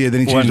one. Yeah,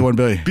 then he changed to 1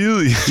 billion.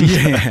 Billion.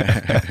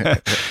 Yeah.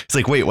 It's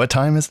like, wait, what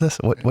time is this?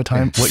 What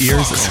time? What year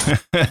is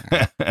this?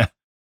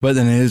 But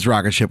then his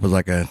rocket ship was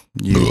like a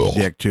huge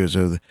dick too.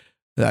 So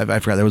I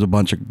forgot there was a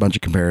bunch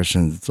of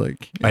comparisons. It's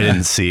like I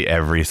didn't see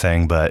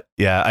everything, but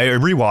yeah, I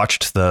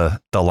rewatched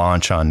the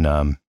launch on.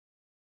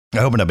 I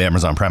opened up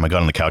Amazon Prime. I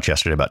got on the couch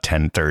yesterday about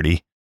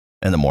 10:30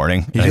 in the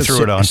morning. And I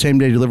threw it on. Same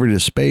day delivery to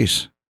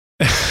space.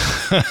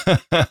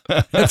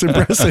 That's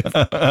impressive.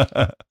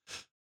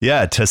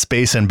 Yeah, to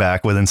space and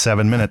back within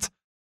 7 minutes.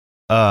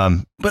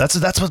 But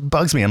that's what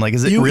bugs me. I'm like,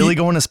 is it really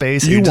going to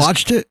space? You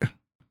watched it?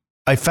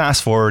 I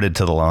fast forwarded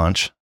to the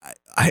launch.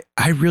 I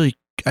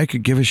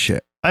could give a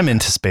shit. I'm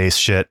into space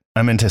shit.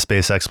 I'm into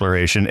space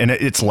exploration, and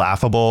it's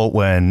laughable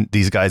when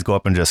these guys go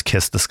up and just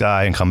kiss the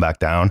sky and come back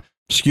down.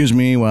 Excuse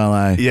me while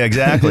I. Yeah,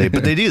 exactly.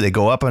 But they do. They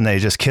go up and they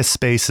just kiss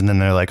space, and then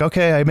they're like,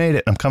 "Okay, I made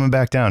it. I'm coming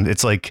back down."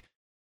 It's like,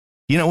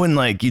 you know, when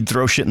like you'd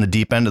throw shit in the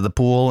deep end of the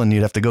pool and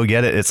you'd have to go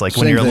get it. It's like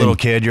when you're a little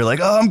kid, you're like,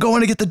 "Oh, I'm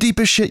going to get the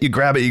deepest shit." You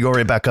grab it, you go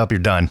right back up. You're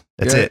done.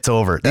 That's it. It's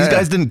over. These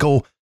guys didn't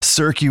go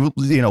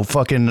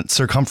fucking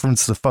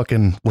circumference the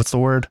fucking, what's the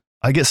word?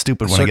 I get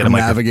stupid when I get a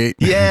navigate.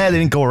 Yeah, they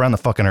didn't go around the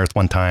fucking earth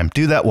one time.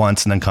 Do that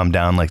once and then come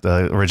down like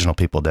the original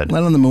people did.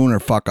 Land on the moon or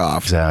fuck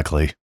off.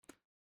 Exactly.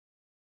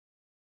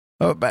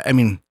 Oh, but I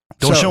mean,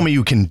 don't show me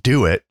you can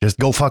do it. Just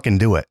go fucking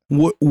do it.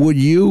 Would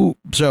you?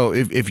 So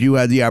if you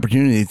had the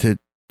opportunity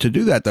to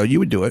do that though, you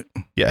would do it.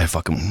 Yeah,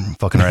 fucking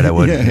right. I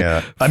would.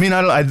 Yeah. I mean,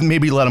 I'd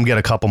maybe let him get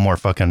a couple more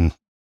fucking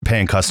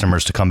paying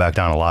customers to come back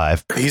down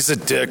alive. He's a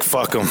dick.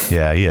 Fuck him.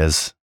 Yeah, he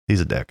is. He's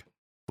a dick.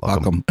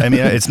 Fuck him. I mean,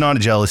 it's not a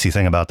jealousy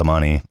thing about the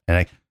money. And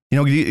I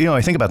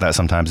think about that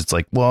sometimes. It's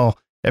like, well,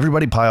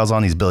 everybody piles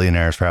on these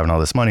billionaires for having all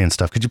this money and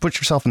stuff. Could you put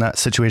yourself in that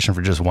situation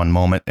for just one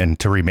moment? And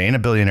to remain a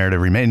billionaire, to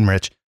remain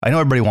rich, I know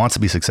everybody wants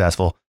to be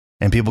successful,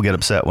 and people get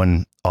upset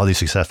when all these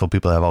successful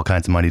people have all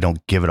kinds of money,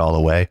 don't give it all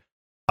away.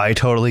 I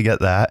totally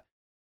get that.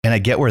 And I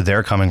get where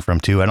they're coming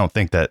from too. I don't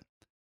think that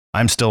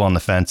I'm still on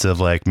the fence of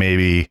like,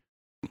 maybe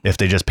if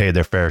they just paid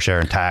their fair share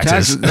in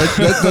taxes, that's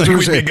what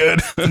we're saying. Good.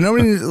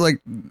 Nobody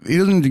he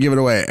doesn't need to give it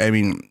away. I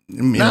mean,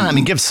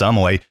 give some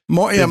away.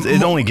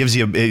 It only gives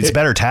you it's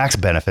better tax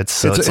benefits.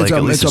 So it's like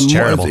at least it's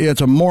charitable.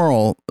 It's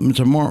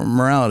a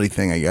morality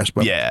thing, I guess.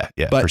 But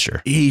but for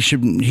sure. He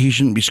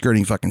shouldn't be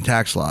skirting fucking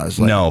tax laws.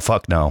 No,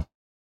 fuck no.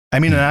 I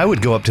mean, and I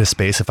would go up to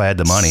space if I had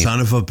the money. Son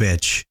of a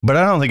bitch. But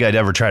I don't think I'd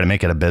ever try to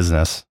make it a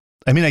business.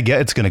 I mean, I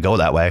get it's going to go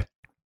that way.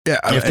 Yeah,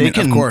 if they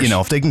can,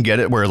 if they can get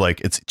it where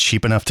like it's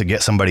cheap enough to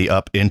get somebody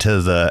up into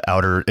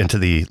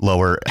the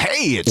lower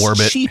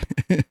orbit, cheap.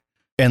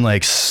 And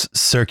like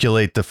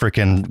circulate the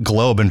freaking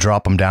globe and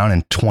drop them down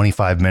in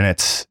 25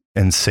 minutes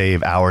and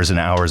save hours and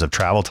hours of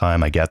travel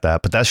time. I get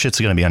that, but that shit's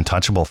going to be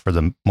untouchable for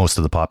the most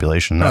of the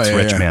population. That's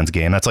rich man's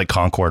game. That's like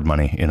Concorde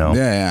money, you know?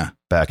 Yeah.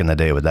 Back in the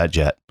day with that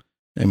jet.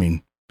 I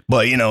mean,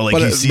 but you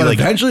see, like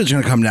eventually it's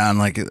going to come down.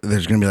 Like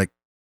there's going to be like,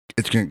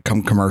 it's going to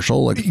come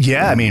commercial. Like,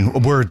 yeah, I mean,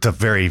 we're at the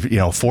very,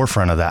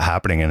 forefront of that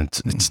happening. And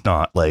it's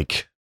not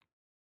like,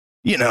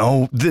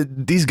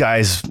 these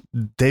guys,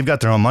 they've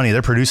got their own money.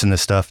 They're producing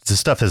this stuff. This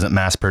stuff isn't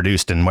mass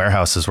produced in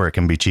warehouses where it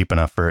can be cheap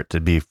enough for it to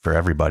be for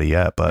everybody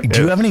yet. But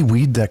do you have any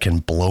weed that can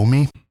blow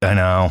me? I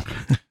know.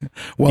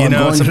 Well, I'm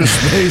going to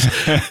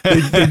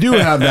space. They do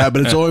have that,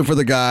 but it's only for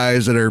the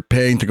guys that are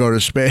paying to go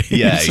to space.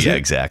 Yeah,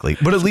 exactly.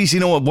 But at least,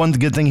 one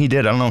good thing he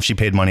did, I don't know if she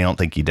paid money. I don't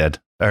think he did.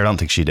 Or I don't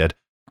think she did.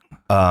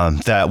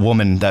 That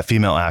woman, that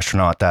female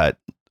astronaut that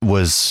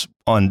was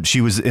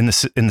she was in the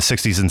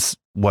 60s and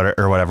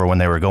whatever when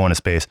they were going to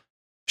space.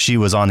 She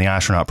was on the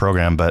astronaut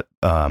program, but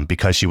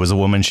because she was a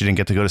woman, she didn't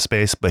get to go to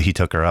space, but he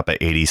took her up at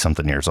 80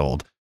 something years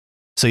old.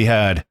 So you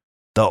had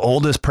the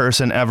oldest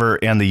person ever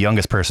and the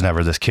youngest person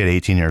ever. This kid,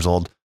 18 years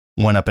old,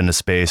 went up into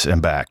space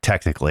and back,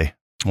 technically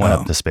went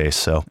up to space.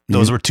 So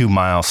those were two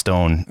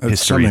milestone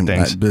history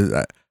things.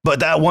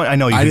 But that one, I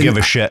know you could give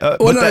a shit.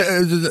 Whether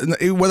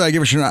I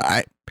give a shit or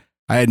not,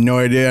 I had no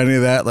idea any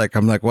of that. Like,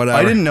 I'm like, whatever.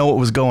 I didn't know what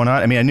was going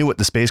on. I mean, I knew what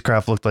the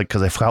spacecraft looked like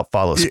because I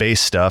follow space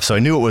stuff. So I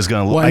knew it was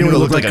going to look. I knew it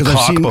looked like a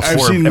cock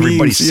before everybody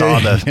memes. saw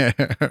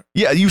the.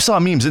 Yeah, you saw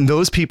memes, and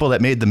those people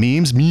that made the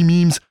memes,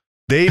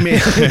 they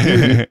made.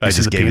 I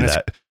just gave you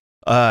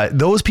that.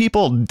 Those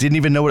people didn't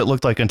even know what it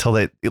looked like until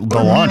the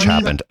launch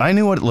happened. I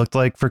knew what it looked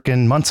like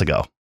freaking months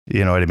ago.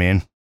 You know what I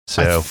mean?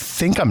 So I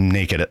think I'm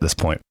naked at this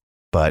point.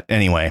 But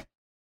anyway,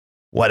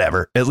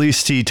 whatever. At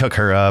least he took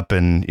her up,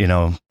 and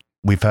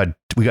we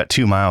got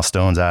 2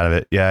 milestones out of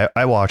it. Yeah,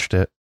 I watched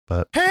it,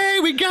 but hey,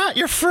 we got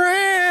your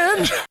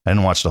friend. I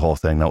didn't watch the whole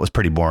thing. That was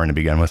pretty boring to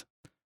begin with.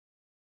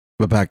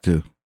 But back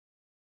to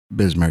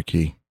Biz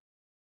Markie.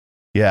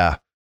 Yeah.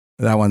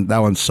 That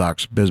one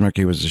sucks. Biz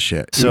Markie was the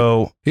shit.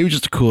 So he was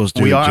just the coolest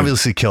dude. We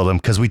obviously killed him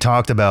because we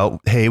talked about,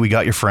 hey, we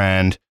got your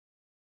friend.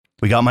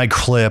 We got my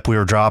clip. We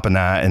were dropping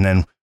that. And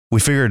then we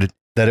figured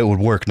that it would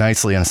work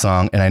nicely in a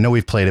song. And I know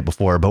we've played it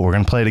before, but we're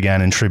going to play it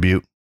again in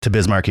tribute to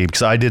Biz Markie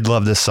because I did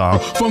love this song.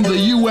 From the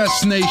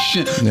U.S.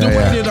 nation.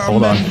 Yeah, yeah.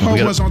 Hold on.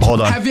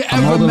 Hold on. Have you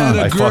ever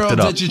met a girl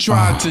that you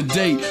tried to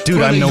date? Dude,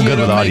 I'm no good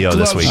with audio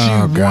this week.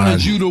 Oh, God.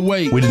 We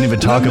didn't even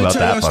talk about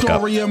that fuck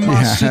up.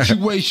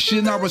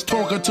 Situation. I was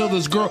talking to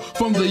this girl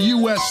from the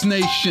U.S.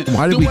 nation.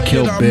 Why did we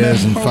kill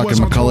Biz and fucking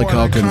Macaulay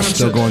Culkin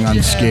still going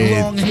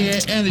unscathed?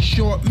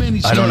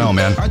 I don't know,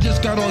 man.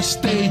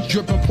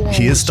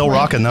 He is still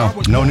rocking, though.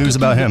 No news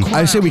about him.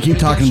 I say we keep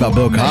talking about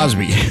Bill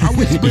Cosby.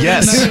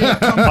 Yes,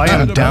 I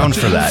am down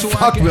for that.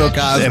 Fuck Bill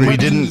Cosby. And we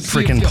didn't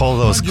freaking pull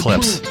those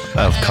clips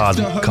of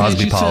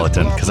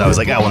Cosbypolitan because I was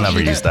like, we'll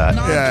never use that.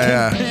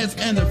 Yeah.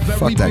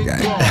 Fuck that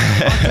guy.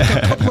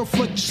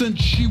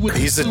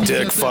 He's a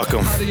dick. Fuck him.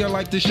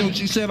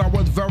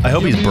 I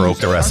hope he's broke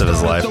the rest of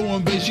his life.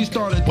 Wouldn't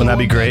that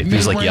be great?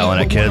 He's like yelling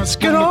at kids,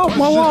 "Get off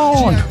my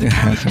lawn!"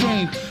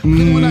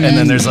 And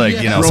then there's like,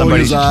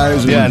 somebody,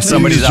 and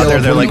somebody's out there.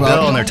 They're like,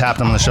 Bill, and they're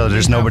tapping him on the shoulder.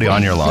 There's nobody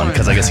on your lawn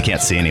because I guess he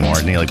can't see anymore.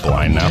 Isn't he like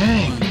blind now?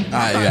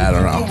 I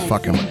don't know.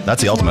 Fuck him.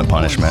 That's the ultimate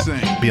punishment,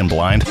 being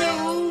blind.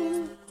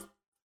 Oh,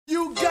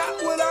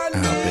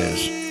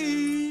 Biz.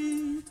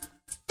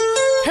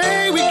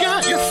 Hey, we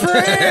got your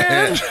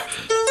friend.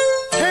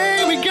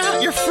 Hey, we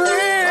got your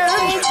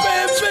friend.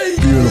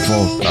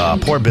 Beautiful.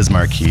 Poor Biz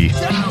Markie.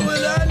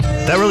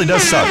 That really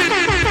does suck. Hey,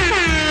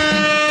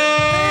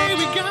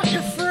 we got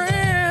your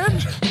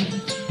friend.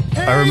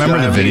 I remember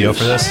the video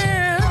for this.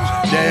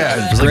 Yeah, It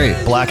it's was great.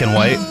 like black and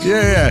white.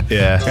 Yeah.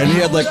 Yeah. And he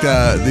had like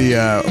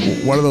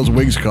the what are those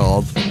wigs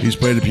called? He's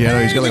playing the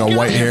piano. He's got like a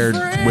white-haired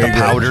wig. A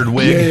powdered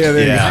wig. Yeah,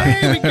 there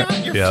Yeah. We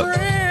got your Yep.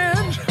 friend.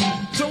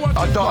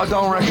 I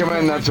don't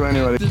recommend that to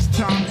anybody.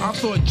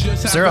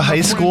 Is there a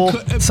high school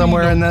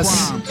somewhere in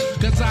this?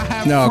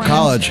 No,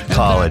 college.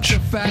 College.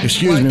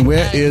 Excuse me,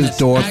 where is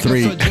door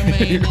 3?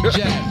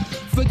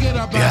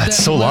 Yeah,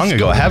 it's so long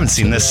ago. I haven't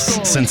seen this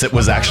since it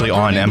was actually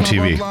on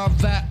MTV.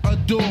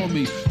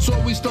 So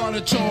we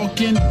started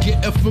talking,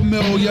 getting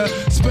familiar,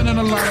 spending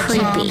a lot of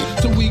time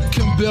so we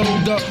can build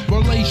a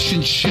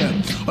relationship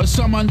or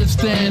some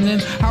understanding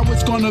how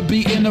it's gonna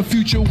be in the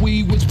future.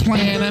 We was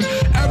planning.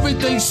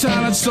 Everything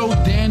sounded so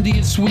dandy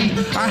and sweet.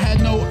 I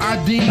had no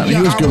idea. I mean,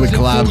 he was good with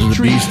collabs with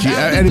the Beastie.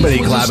 Anybody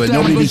collab, but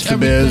nobody beats the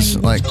Biz.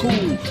 Like,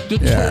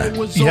 yeah.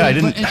 Yeah,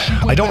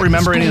 I don't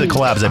remember any of the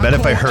collabs. I bet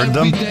if I heard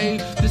them,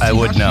 I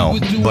would know.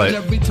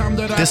 But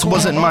this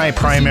wasn't my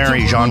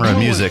primary genre of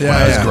music when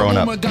I was growing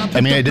up. I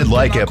mean, I did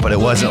like it, but it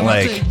wasn't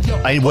like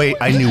I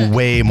knew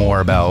way more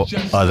about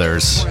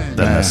others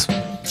than this.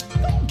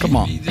 Come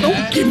on.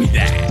 Don't give me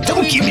that.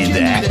 Don't give me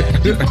that.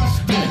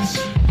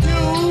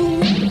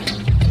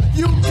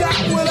 You got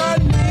what I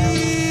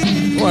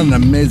need. What an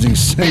amazing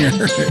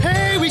singer.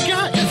 Hey, we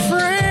got your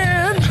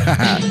friend.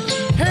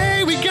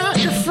 Hey, we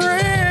got your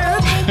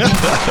friend.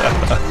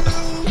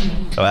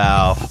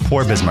 Wow,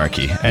 poor Biz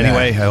Markie.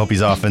 Anyway, I hope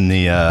he's off in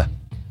the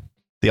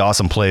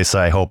awesome place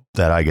I hope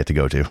that I get to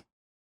go to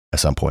at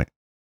some point.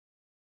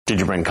 Did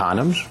you bring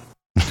condoms?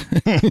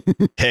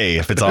 Hey,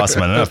 if it's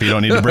awesome enough, you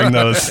don't need to bring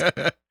those.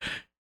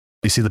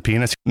 You see the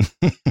penis?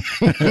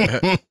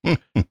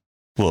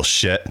 Little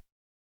shit.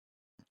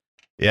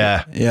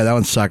 Yeah. Yeah, that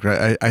one sucked.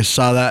 I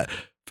saw that.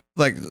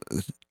 Like,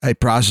 I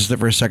processed it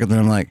for a second, then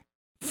I'm like,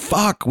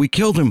 fuck, we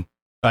killed him.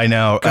 I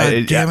know.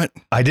 God damn it.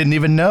 I didn't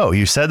even know.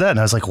 You said that, and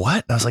I was like,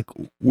 what? And I was like,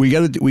 We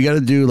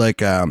gotta do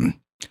like a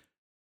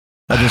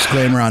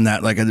disclaimer on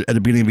that, like at the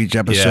beginning of each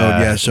episode.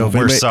 Yeah, so if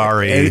we're anybody-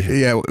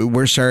 sorry.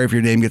 We're sorry if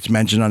your name gets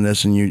mentioned on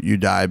this and you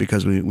die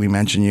because we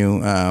mention you.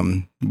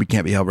 We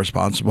can't be held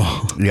responsible.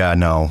 Yeah,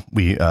 no.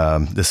 We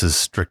this is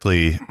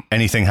strictly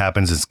anything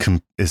happens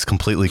is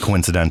completely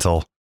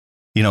coincidental.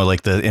 You know,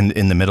 like in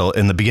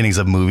the beginnings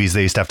of movies,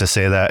 they used to have to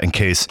say that in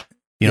case,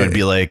 it'd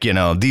be like,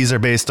 these are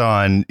based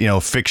on,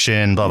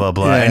 fiction, blah, blah,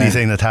 blah. Yeah.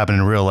 Anything that's happened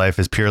in real life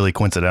is purely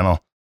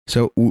coincidental.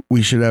 So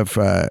we should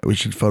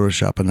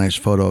Photoshop a nice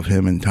photo of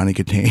him and Tawny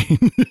Katane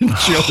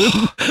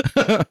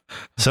chilling.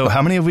 So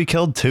how many have we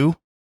killed? 2?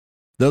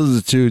 Those are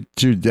the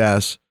two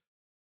deaths.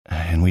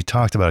 And we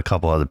talked about a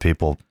couple other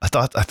people. I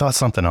thought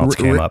something else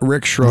came up.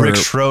 Rick Schroeder. Rick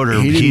Schroeder.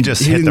 He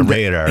just hit the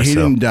radar. He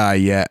didn't die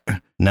yet.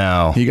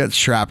 No. He got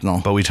shrapnel.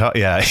 But we talked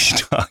about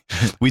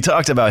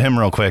him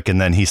real quick,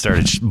 and then he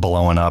started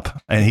blowing up,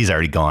 and he's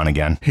already gone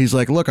again. He's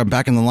like, "Look, I'm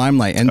back in the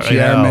limelight.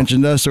 NPR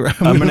mentioned us. So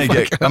I'm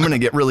gonna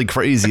get really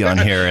crazy on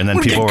here." And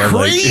then people were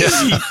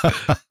crazy.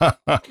 like,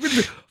 yeah.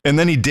 And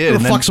then he did.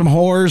 And fuck some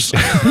whores.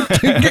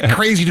 Get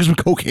crazy, do some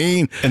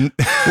cocaine. And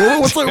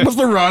what's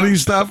the Ronnie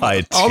stuff?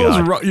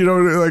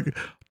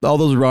 All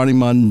those Ronnie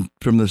Munn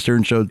from the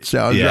Stern Show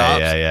sound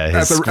drops. Yeah.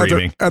 His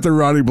screaming at the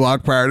Ronnie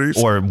block parties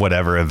or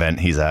whatever event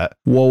he's at.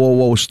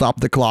 Whoa! Stop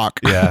the clock.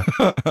 Yeah.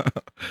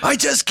 I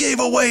just gave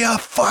away a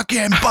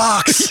fucking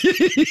box.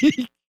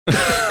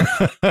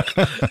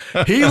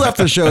 He left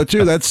the show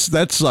too. That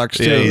sucks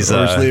too. Yeah, he's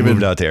leaving.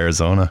 moved out to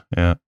Arizona.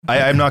 Yeah.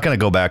 I'm not going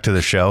to go back to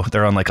the show.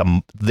 They're on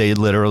they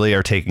literally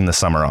are taking the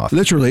summer off.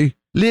 Literally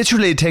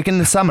taking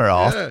the summer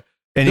off. Yeah.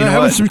 And they're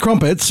having some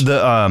crumpets.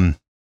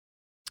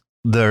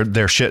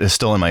 their shit is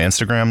still in my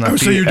Instagram. Oh,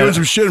 so you're doing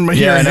some shit in my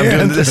yeah, and I'm hand.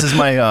 doing, this is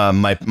my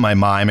my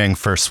miming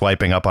for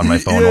swiping up on my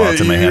phone while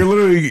it's in my you're hand.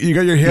 literally, you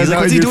got your hand He's like,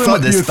 out what's and he your, doing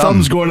with this your thumb?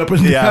 thumb's going up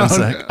and Yeah,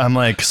 down. I'm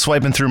like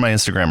swiping through my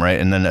Instagram, right?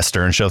 And then a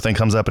Stern Show thing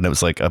comes up and it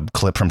was like a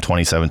clip from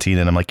 2017.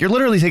 And I'm like, you're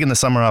literally taking the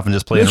summer off and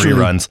just playing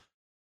reruns.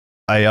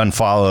 I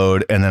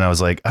unfollowed and then I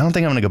was like, I don't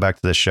think I'm going to go back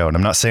to this show. And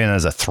I'm not saying it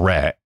as a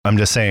threat. I'm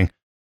just saying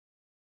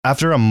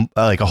after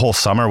like a whole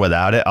summer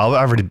without it,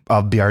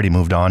 I'll be already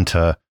moved on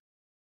to,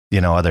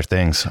 other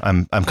things.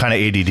 I'm kind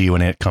of ADD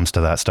when it comes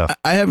to that stuff.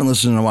 I haven't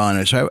listened in a while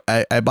anyway, so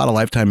I bought a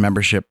lifetime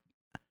membership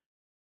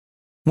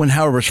when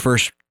Howard was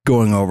first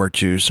going over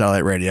to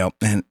Satellite Radio,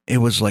 and it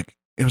was like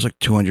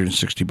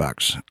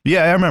 $260.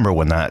 Yeah, I remember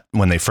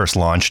when they first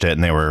launched it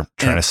and they were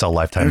trying to sell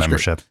lifetime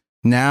membership.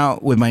 Great. Now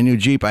with my new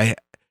Jeep,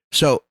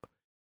 so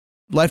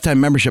lifetime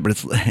membership,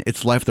 but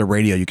it's Life the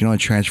Radio. You can only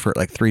transfer it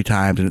like 3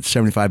 times, and it's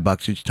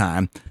 $75 each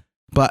time.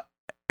 But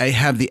I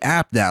have the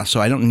app now, so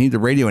I don't need the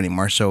radio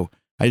anymore. So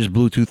I just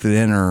Bluetooth it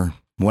in or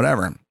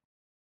whatever.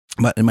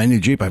 But in my new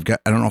Jeep, I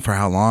don't know for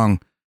how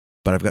long,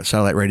 but I've got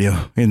satellite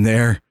radio in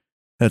there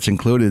that's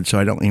included, so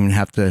I don't even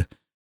have to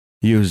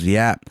use the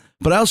app.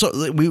 But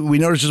also, we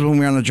noticed this when we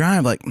were on the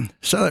drive, like,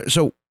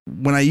 so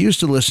when I used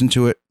to listen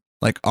to it,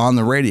 like on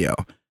the radio,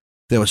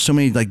 there was so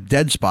many like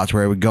dead spots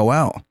where I would go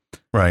out.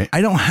 Right.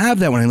 I don't have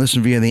that when I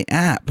listen via the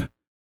app.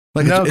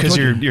 Like no, because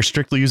you're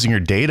strictly using your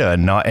data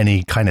and not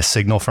any kind of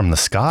signal from the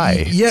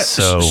sky. Yeah.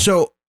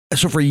 So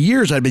for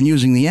years I'd been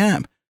using the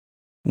app.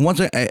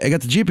 Once I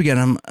got the Jeep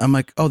again, I'm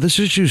like, oh, this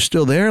issue's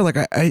still there. Like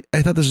I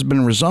thought this has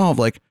been resolved.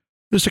 Like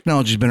this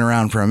technology's been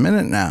around for a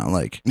minute now.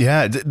 Like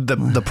yeah,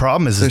 the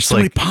problem is there's it's so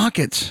like many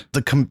pockets.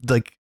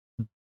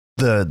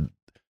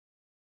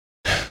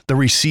 The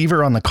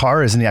receiver on the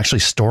car isn't actually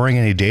storing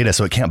any data,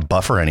 so it can't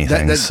buffer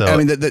anything. That's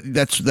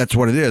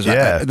what it is.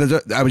 Yeah.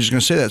 I was just going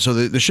to say that. So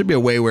there should be a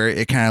way where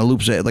it kind of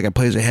loops it, like it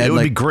plays ahead. It would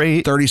like be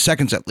great. 30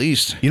 seconds at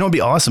least. You know, what'd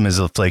be awesome is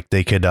if like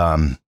they could,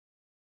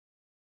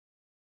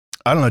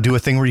 I don't know, do a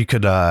thing where you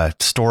could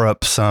store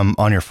up some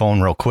on your phone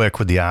real quick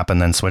with the app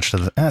and then switch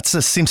to that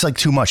just seems like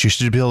too much. You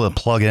should be able to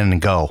plug in and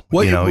go.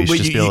 Well, you should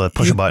just be able to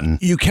push a button.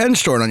 You can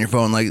store it on your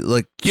phone, like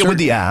with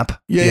the app.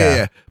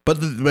 Yeah. But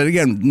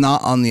again,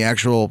 not on the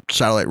actual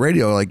satellite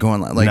radio, like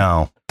going like.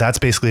 No, that's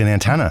basically an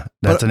antenna.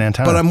 That's an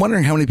antenna. But I'm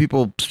wondering how many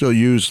people still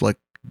use like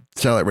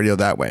satellite radio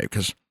that way,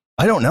 because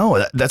I don't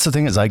know. That's the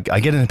thing is I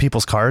get into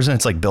people's cars and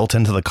it's like built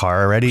into the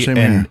car already.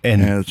 Same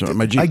and yeah,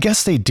 my Jeep. I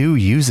guess they do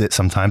use it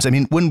sometimes. I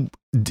mean,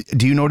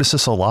 do you notice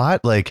this a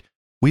lot? Like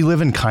we live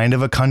in kind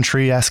of a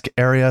country-esque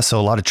area, so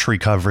a lot of tree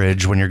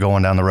coverage when you're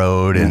going down the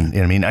road. And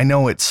I mean, I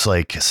know it's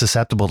like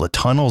susceptible to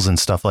tunnels and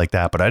stuff like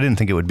that, but I didn't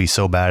think it would be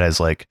so bad as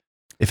like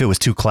if it was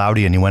too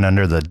cloudy and you went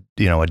under the,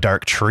 a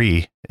dark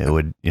tree, it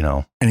would,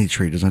 Any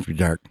tree doesn't have to be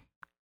dark.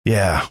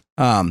 Yeah.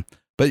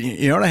 But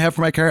you know what I have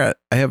for my car?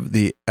 I have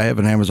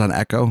an Amazon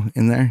Echo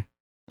in there.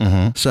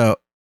 Mm-hmm. So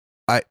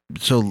I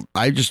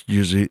just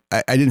usually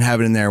I didn't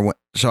have it in there.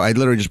 So I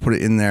literally just put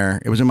it in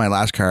there. It was in my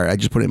last car. I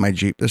just put it in my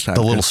Jeep this time.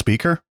 The little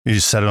speaker? You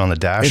just set it on the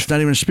dash? It's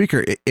not even a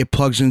speaker. It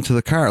plugs into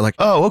the car. Like,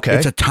 oh, okay.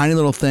 It's a tiny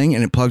little thing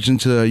and it plugs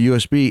into a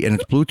USB and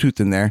it's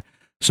Bluetooth in there.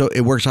 So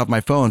it works off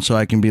my phone. So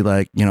I can be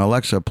like,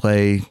 Alexa,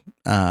 play,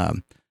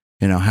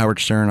 Howard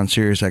Stern on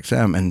Sirius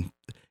XM, and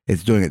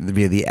it's doing it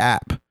via the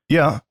app.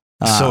 Yeah.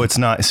 So it's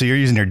not, so you're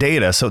using your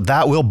data. So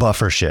that will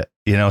buffer shit,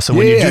 so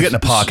when you do get in the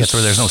pockets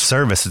where there's no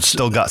service, it's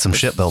still got some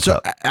shit built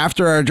up.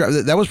 After our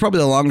drive, that was probably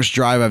the longest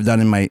drive I've done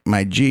in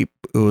my Jeep.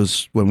 It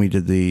was when we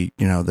did the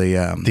up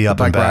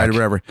bike and back ride or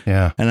whatever.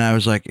 Yeah. And I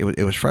was like,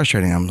 it was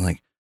frustrating. I'm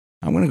like,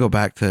 I'm going to go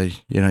back to,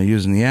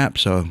 using the app.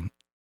 So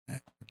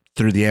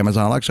through the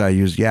Amazon Alexa, I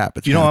used the app.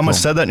 It's I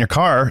almost said that in your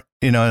car,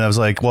 and I was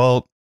like,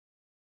 well,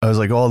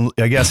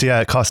 I guess, yeah,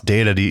 it costs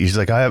data. He's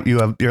like, I have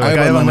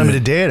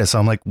unlimited data. So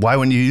I'm like, why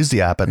wouldn't you use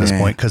the app at this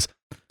point? Because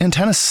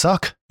antennas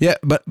suck. Yeah,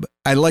 but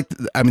I like,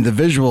 the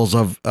visuals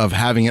of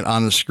having it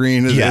on the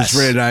screen is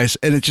really nice.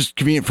 And it's just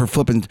convenient for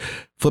flipping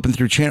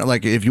through channel.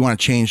 Like if you want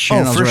to change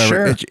channels or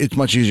whatever, it's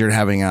much easier than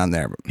having it on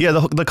there. Yeah,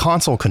 the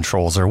console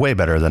controls are way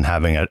better than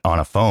having it on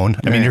a phone.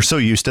 I mean, you're so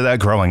used to that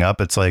growing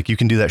up. It's like, you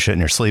can do that shit in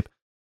your sleep.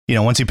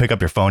 Once you pick up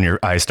your phone, your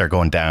eyes start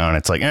going down.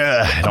 It's like,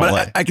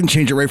 I can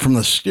change it right from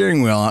the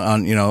steering wheel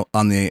on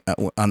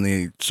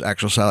the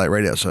actual satellite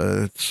radio.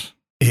 So it's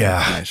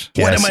nice.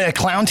 What am I, a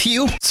clown to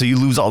you? So you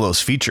lose all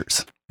those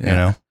features,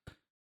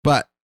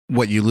 But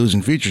what you lose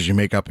in features, you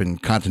make up in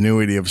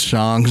continuity of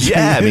songs.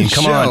 Yeah, I mean,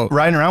 come on,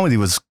 riding around with you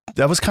was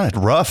kind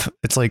of rough.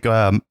 It's like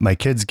my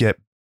kids get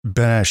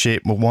bent out of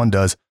shape. What one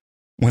does.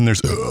 When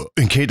there's,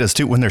 and Kate does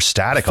too, when there's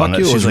static on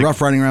it. It was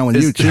rough riding around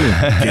with you too.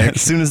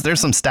 As soon as there's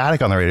some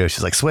static on the radio,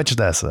 she's like, switch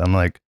this. I'm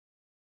like,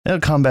 it'll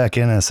come back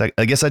in a sec.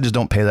 I guess I just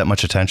don't pay that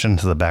much attention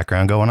to the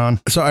background going on.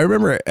 So I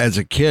remember as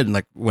a kid,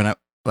 like when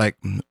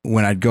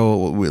I'd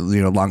go with,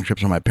 long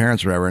trips with my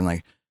parents or whatever, and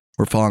like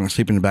we're falling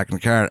asleep in the back of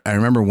the car. I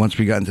remember once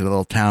we got into the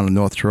little town in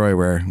North Troy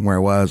where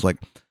it was like,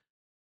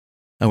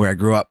 where I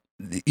grew up,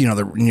 the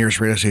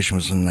nearest radio station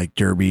was in like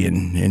Derby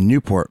and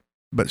Newport.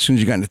 but as soon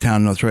as you got into town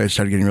in North Troy, it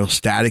started getting real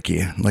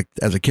staticky. Like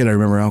as a kid, I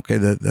remember, okay,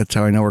 that's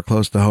how I know we're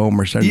close to home.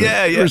 We're starting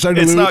Yeah, to, yeah. we're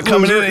starting It's to not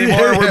coming in lose-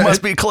 anymore. Yeah, We yeah.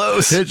 must be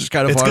close. It's just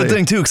kind of It's a funny. good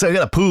thing too, because I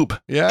got to poop.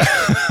 Yeah.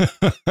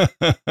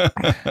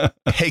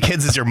 Hey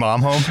kids, is your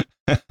mom home?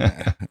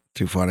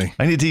 Too funny.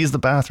 I need to use the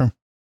bathroom.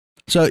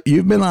 So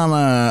you've been on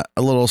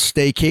a little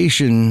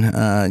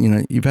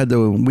staycation. You've had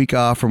the week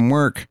off from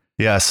work.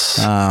 Yes.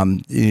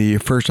 Your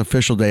first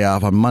official day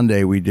off on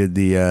Monday. We did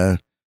the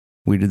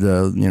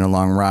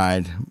long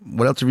ride.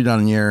 What else have you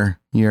done in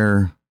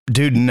your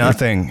Dude,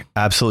 nothing.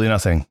 Absolutely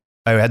nothing.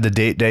 I had the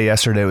date day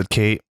yesterday with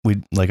Kate.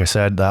 Like I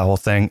said, that whole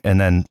thing. And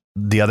then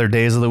the other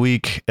days of the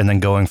week, and then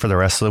going for the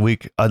rest of the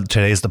week.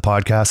 Today's the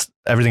podcast.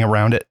 Everything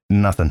around it,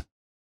 nothing.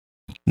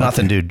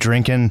 Nothing, dude.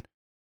 Drinking,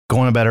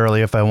 going to bed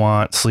early if I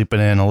want, sleeping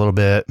in a little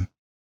bit.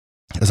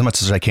 As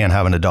much as I can,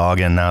 having a dog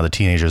in now. The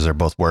teenagers are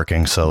both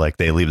working. So like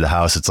they leave the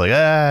house. It's like,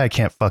 I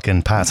can't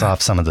fucking pass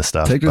off some of the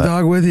stuff. take the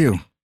dog with you?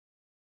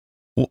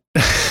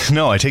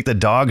 No, I take the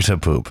dog to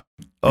poop.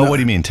 Oh, No, what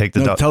do you mean? Take the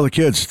No, dog? tell the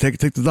kids. Take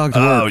the dog to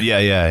Oh, work.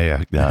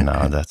 yeah.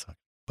 No, that's,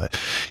 but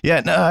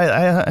yeah, no,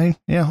 I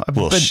I've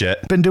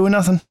Bullshit. been doing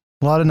nothing.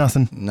 A lot of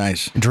nothing.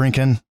 Nice.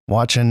 Drinking,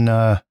 watching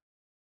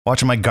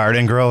my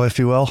garden grow, if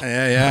you will.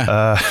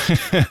 Yeah.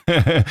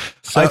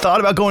 I thought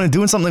about going and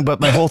doing something, but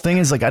my whole thing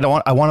is like, I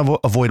want to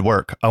avoid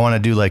work. I want to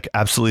do like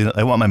absolutely,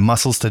 I want my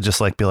muscles to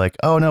just like be like,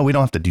 oh no, we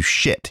don't have to do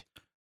shit.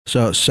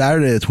 So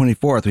Saturday the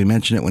 24th, we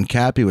mentioned it when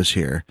Cappy was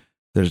here.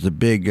 There's the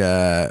big,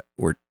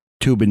 we're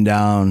tubing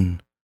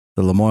down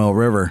the Lamoille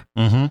River.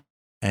 Mm-hmm.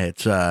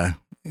 It's,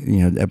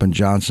 up in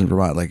Johnson,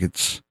 Vermont. Like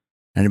it's,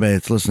 anybody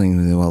that's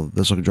listening, well,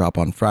 this will drop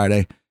on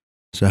Friday.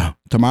 So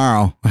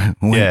tomorrow,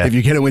 if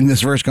you get it when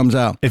this verse comes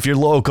out, If you're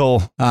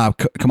local,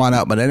 come on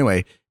out. But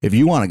anyway, if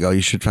you want to go,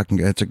 you should fucking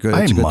go. It's a good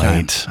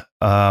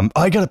time.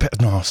 I gotta pick.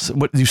 No,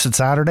 what you said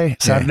Saturday?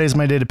 Saturday's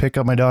my day to pick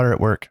up my daughter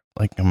at work.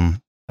 Like,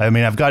 I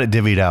mean, I've got it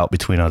divvied out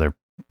between other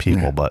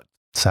people, but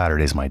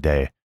Saturday's my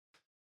day.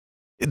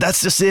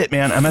 That's just it,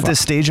 man. I'm at this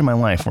stage in my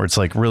life where it's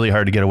like really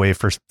hard to get away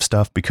for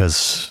stuff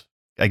because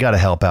I got to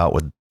help out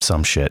with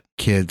some shit.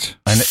 Kids.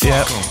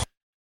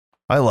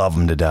 I love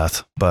them to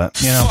death,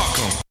 but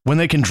when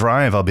they can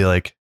drive, I'll be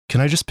like,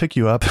 can I just pick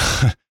you up?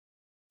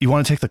 You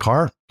want to take the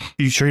car?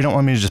 You sure you don't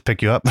want me to just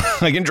pick you up?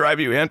 I can drive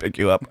you and pick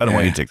you up. I don't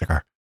want you to take the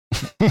car.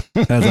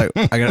 I was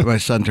like, my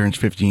son turns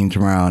 15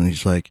 tomorrow, and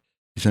he's like,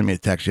 he sent me a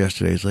text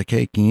yesterday. He's like,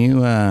 hey, can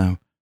you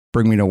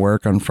bring me to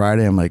work on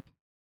Friday? I'm like,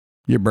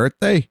 your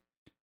birthday?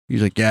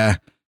 He's like, yeah.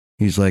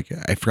 He's like,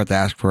 I forgot to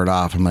ask for it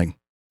off. I'm like,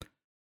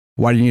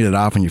 why do you need it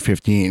off when you're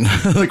 15?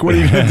 Like, what are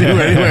you going to do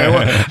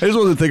anyway? I just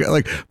want to think,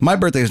 like, my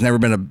birthday has never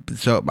been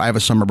so I have a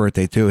summer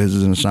birthday too. His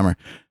is in the summer.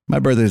 My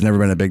birthday has never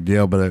been a big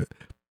deal, but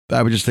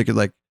I would just think it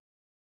like,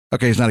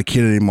 okay, he's not a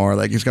kid anymore.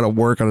 Like, he's got to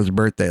work on his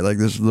birthday. Like,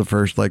 this is the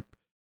first, like,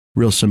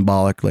 real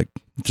symbolic, like,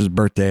 it's his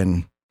birthday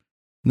and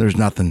there's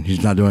nothing.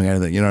 He's not doing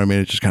anything. You know what I mean?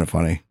 It's just kind of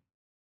funny.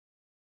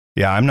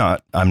 Yeah, I'm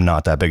not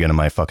that big into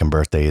my fucking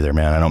birthday either,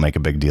 man. I don't make a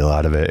big deal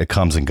out of it. It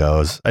comes and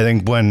goes. I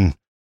think when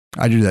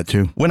I do that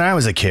too. When I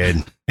was a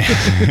kid,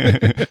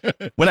 I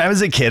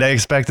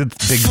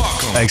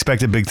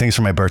expected big things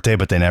for my birthday,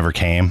 but they never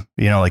came.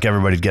 You know, like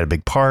everybody'd get a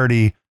big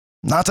party.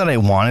 Not that I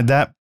wanted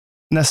that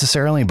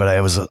necessarily, but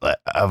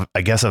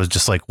I guess I was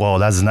just like,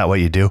 well, isn't that what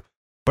you do?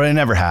 But I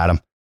never had them.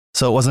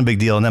 So it wasn't a big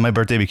deal. And then my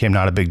birthday became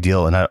not a big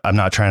deal. And I'm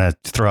not trying to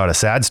throw out a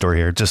sad story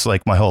here. Just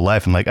like my whole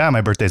life, I'm like,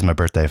 my birthday's my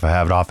birthday. If I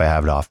have it off, I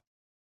have it off.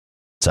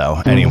 So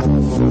anyway,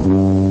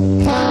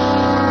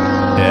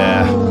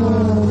 yeah,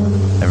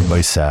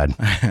 everybody's sad.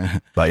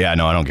 But yeah,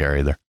 no, I don't care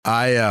either.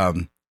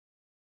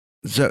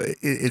 So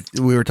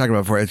we were talking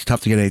about before, it's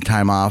tough to get any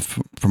time off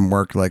from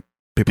work. Like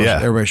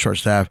everybody's short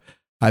staffed.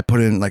 I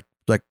put in like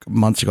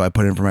months ago, I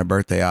put in for my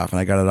birthday off and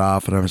I got it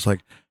off and I was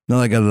like, no,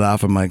 I got it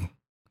off. I'm like, what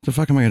the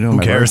fuck am I going to do on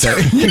my birthday?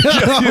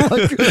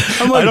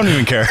 I'm like, I don't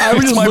even care.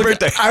 It's my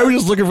birthday. I was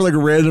just looking for like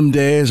random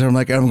days. I'm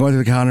like, I'm going to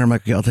the counter. I'm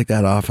like, okay, I'll take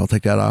that off.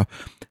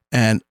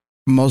 And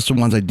most of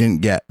the ones I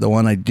didn't get, the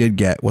one I did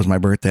get was my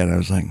birthday. And I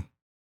was like,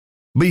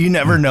 but you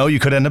never know. You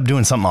could end up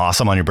doing something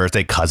awesome on your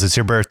birthday because it's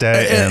your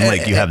birthday and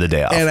like you have the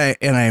day off.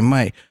 And I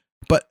might,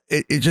 but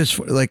it just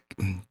like,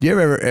 do you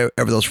ever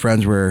those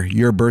friends where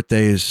your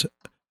birthday is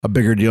a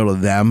bigger deal to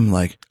them?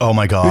 Like, oh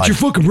my God, it's your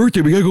fucking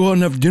birthday. We gotta go out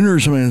and have dinner or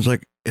something. And it's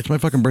like, it's my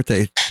fucking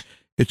birthday.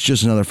 It's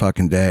just another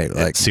fucking day.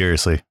 Like,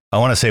 seriously. I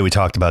want to say we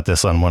talked about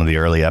this on one of the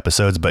early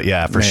episodes, but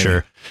yeah, for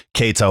sure.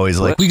 Kate's always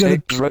like, we gotta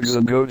take drugs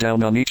and go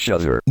down on each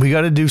other. We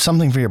got to do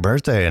something for your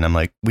birthday. And I'm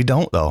like, we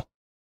don't though.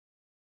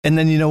 And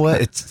then you know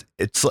what?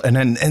 And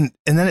then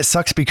it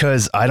sucks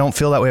because I don't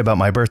feel that way about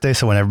my birthday.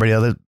 So when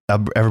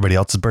everybody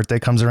else's birthday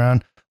comes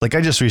around, like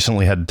I just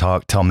recently had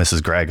to tell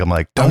Mrs. Greg, I'm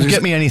like, don't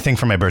get me anything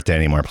for my birthday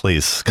anymore,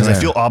 please. Cause I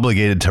feel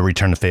obligated to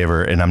return the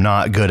favor and I'm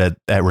not good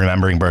at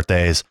remembering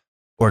birthdays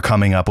or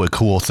coming up with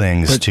cool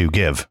things to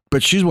give.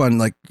 But she's one,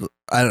 like,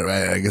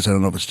 I guess I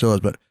don't know if it still is,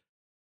 but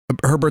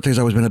her birthday's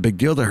always been a big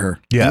deal to her.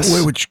 Yes.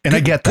 And I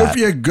get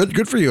that.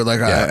 Good for you. Like,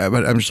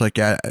 but I'm just like,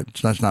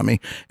 that's not me.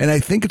 And I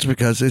think it's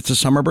because it's a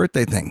summer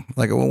birthday thing.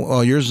 Like,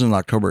 well, yours is in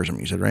October or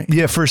something, you said, right?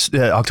 Yeah,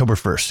 October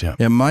 1st. Yeah.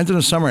 Yeah, mine's in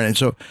the summer. And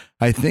so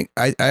I think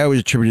I always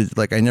attributed,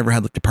 like, I never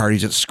had like the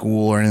parties at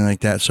school or anything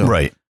like that. So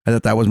right. I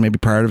thought that was maybe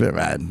part of it.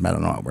 I don't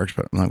know how it works,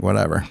 but I'm like,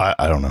 whatever.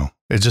 I don't know.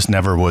 It just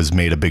never was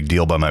made a big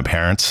deal by my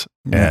parents.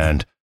 Yeah.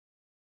 And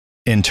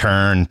in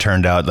turn,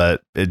 turned out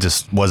that it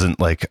just wasn't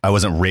like, I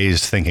wasn't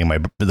raised thinking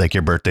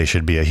your birthday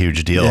should be a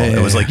huge deal. Yeah,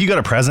 it was like, you got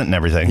a present and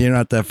everything. You're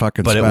not that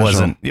fucking but special. It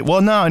wasn't.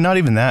 Well, no, not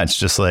even that. It's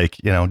just like,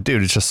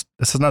 dude,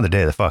 it's another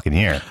day of the fucking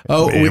year.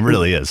 Oh, it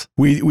really is.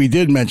 We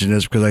did mention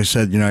this because I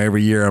said,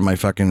 every year on my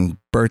fucking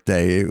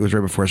birthday, it was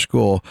right before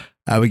school,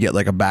 I would get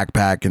like a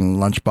backpack and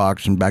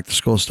lunchbox and back to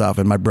school stuff,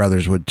 and my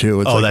brothers would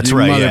too. It's like, that's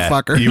right.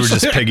 Motherfuckers. Yeah. You were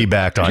just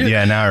piggybacked on.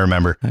 Yeah, now I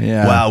remember.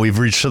 Yeah. Wow, we've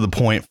reached to the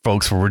point,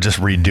 folks, where we're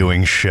just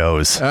redoing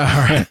shows. All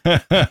right.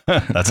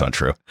 That's not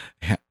true.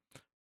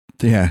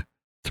 Yeah.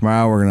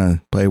 Tomorrow we're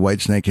gonna play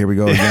White Snake. Here we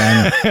go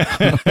again.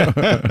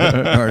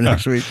 Or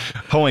next week.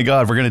 Oh my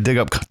God, we're gonna dig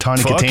up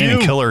Tawny Katane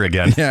and kill her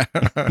again. Yeah.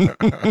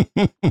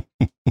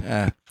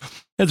 Yeah.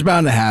 It's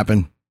bound to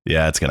happen.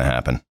 Yeah, it's gonna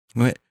happen.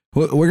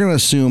 We're going to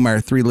assume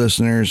our 3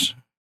 listeners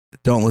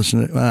don't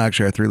listen to, well,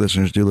 actually our 3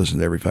 listeners do listen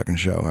to every fucking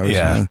show.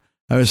 I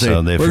would say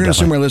So we're going to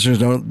assume our listeners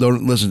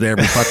don't listen to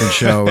every fucking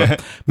show.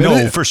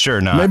 No, for sure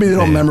not. Maybe they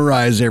don't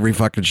memorize every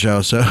fucking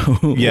show. So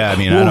yeah, I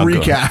mean, we'll I don't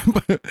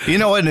recap. You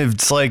know what?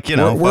 It's like,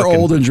 we're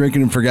old and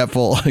drinking and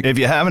forgetful. If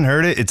you haven't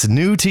heard it, it's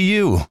new to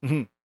you.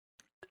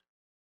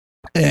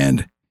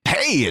 And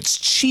hey, it's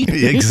cheap.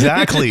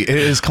 Exactly. It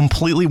is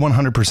completely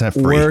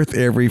 100% free. Worth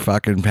every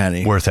fucking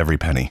penny. Worth every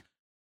penny.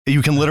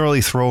 You can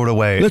literally throw it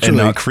away and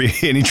not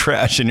create any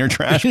trash in your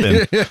trash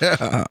bin.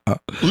 Yeah.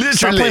 Literally.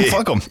 Stop playing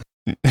fuck 'em.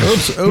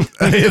 Oops.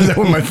 I hit that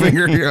with my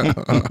finger.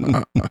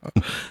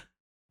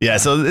 Yeah,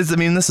 so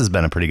this has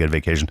been a pretty good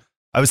vacation.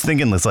 I was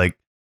thinking I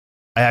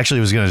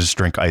actually was going to just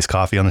drink iced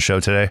coffee on the show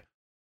today.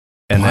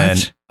 And then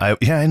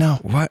I know.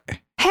 What?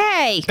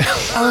 Hey.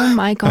 Oh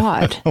my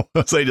God.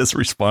 Was I just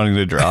responding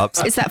to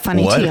drops? Is that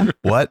funny to you?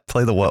 What?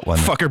 Play the what one?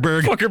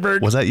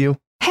 Fuckerberg. Was that you?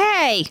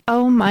 Hey.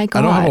 Oh my God.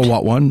 I don't have a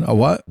what one. A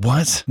what?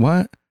 What?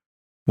 What?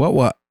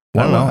 What?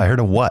 I don't know. I heard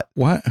a what?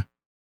 What?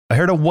 I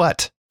heard a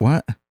what?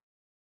 What?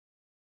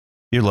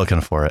 You're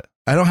looking for it.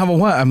 I don't have a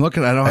what. I'm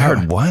looking. I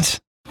heard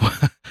what?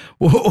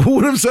 Who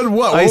would have said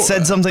what? I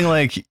said something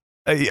like,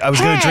 I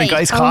was going to drink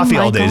iced coffee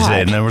all day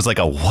today. And there was like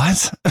a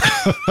what?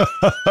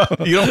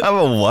 You don't have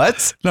a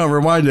what? No,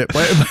 rewind it.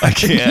 I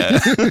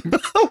can't.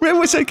 I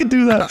wish I could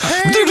do that.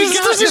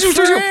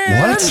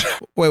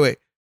 What? Wait.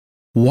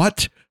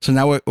 What? So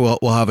now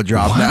we'll have a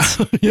drop now.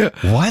 Yeah.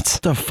 What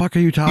the fuck are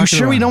you talking about? You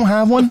sure we don't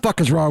have one? What the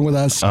fuck is wrong with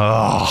us?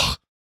 Oh.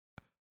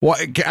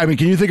 What? I mean,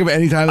 can you think of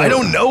any time? I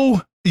don't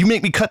know. You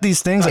make me cut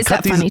these things. Is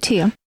that funny to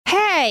you?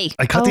 Hey.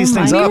 I cut these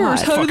things up.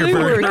 How do they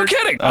work? No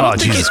kidding. Oh,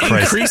 Jesus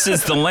Christ.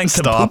 Increases the length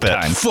Stop of it.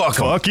 poop time.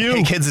 Fuck you.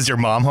 Hey, kids, is your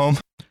mom home?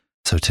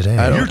 So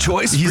today, your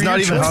choice. He's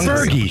not even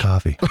hungry.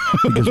 Coffee.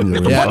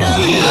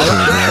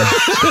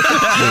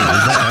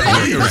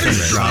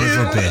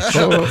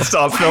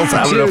 Stop, Phil's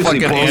having a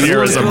fucking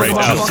aneurysm right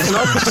now.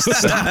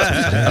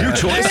 Your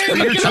choice. He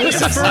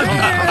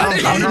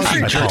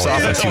jerks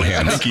off with 2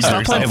 hands.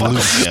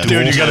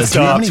 Dude, you gotta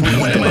stop.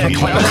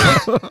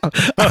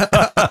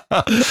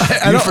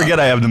 You forget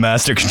I have the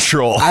master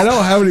control. I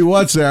don't have any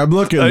what's there. I'm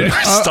looking.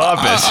 Stop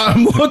it.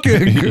 I'm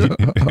looking.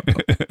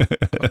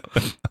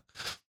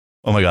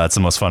 Oh my God, it's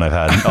the most fun I've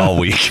had all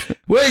week.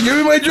 Wait, give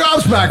me my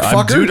drops back,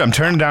 fucker. Dude, I'm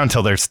turning down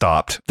until they're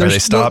stopped. Are they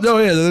stopped? No,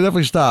 yeah, they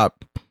definitely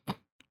stopped.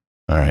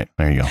 All right,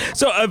 there you go.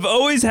 So I've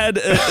always had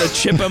a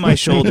chip on my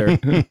shoulder.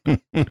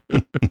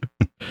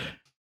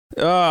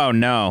 Oh,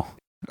 no.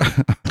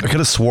 I could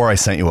have swore I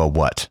sent you a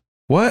what?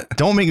 What?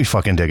 Don't make me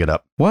fucking dig it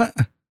up. What?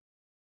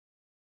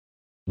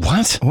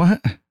 What?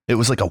 What? It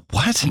was like a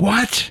what?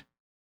 What?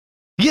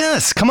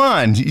 Yes, come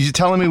on. You're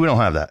telling me we don't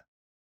have that?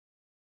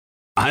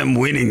 I'm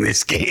winning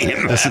this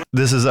game.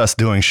 This is us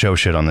doing show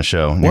shit on the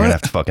show. And you're going to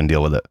have to fucking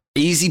deal with it.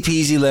 Easy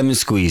peasy lemon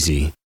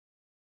squeezy.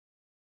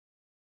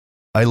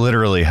 I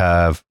literally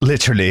have,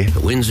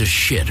 The winds of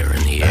shit are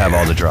in the air. I have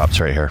all the drops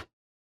right here.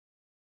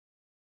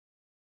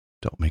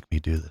 Don't make me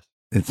do this.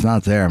 It's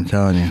not there, I'm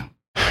telling you.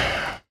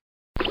 I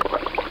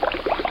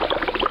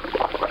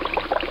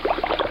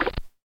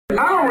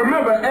don't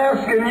remember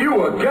asking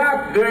you a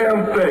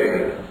goddamn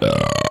thing.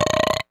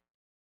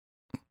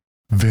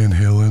 Van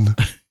Halen.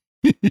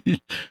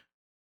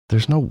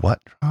 There's no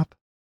what drop?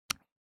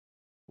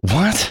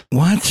 What?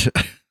 What?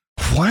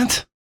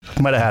 What?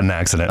 Might have had an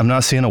accident. I'm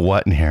not seeing a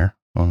what in here.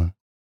 Hold on.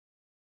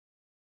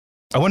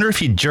 I wonder if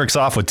he jerks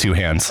off with 2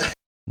 hands.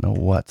 No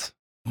what?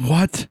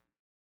 What?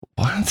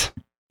 What?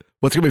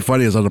 What's gonna be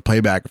funny is on the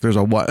playback if there's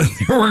a what.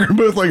 We're gonna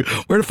both like,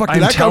 where the fuck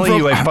did that come from? I'm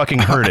telling you, I fucking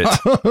heard it.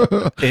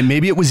 And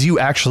maybe it was you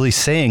actually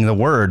saying the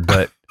word,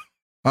 but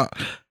was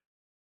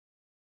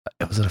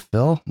it a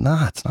fill?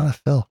 Nah, it's not a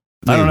fill.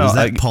 Wait, I don't know. Was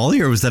that Pauly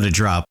or was that a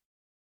drop?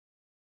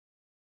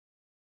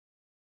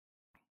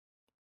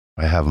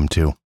 I have them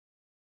too.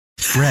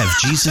 Rev,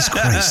 Jesus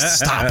Christ,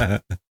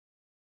 stop.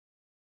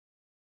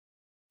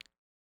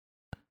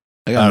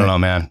 I don't know,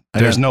 man.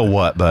 There's no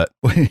what, but.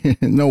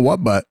 No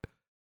what, but.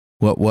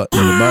 What in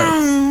the butt?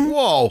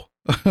 Whoa.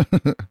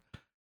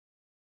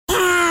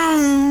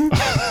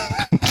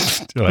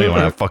 You want to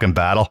have a fucking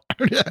battle?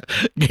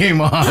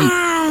 Game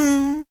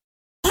on.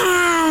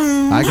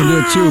 I can do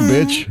it too,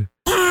 bitch.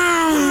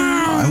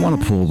 I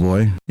want a pool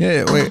boy.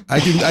 Yeah, wait. I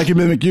can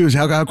mimic you.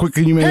 How quick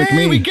can you mimic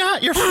me? We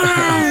got your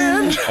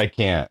friend. I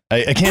can't.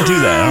 I can't do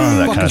that. I don't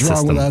have that kind of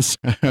system. Wrong with us?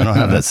 I don't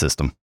have that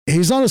system.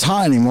 He's not as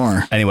hot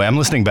anymore. Anyway, I'm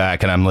listening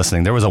back and I'm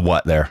listening. There was a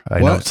what there. I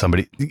know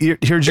somebody.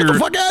 Here's your. Get the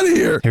fuck out of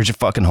here. Here's your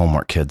fucking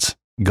homework, kids.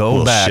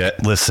 Go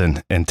back,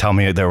 listen, and tell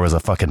me there was a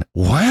fucking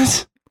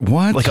what?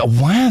 What? Like a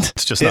what?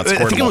 It's just not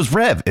squirtable. I think it was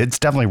Rev. It's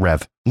definitely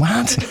Rev.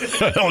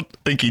 What? I don't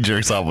think he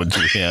jerks off with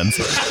 2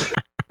 hands.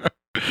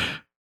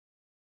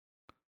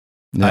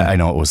 Yeah. I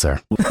know it was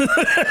there.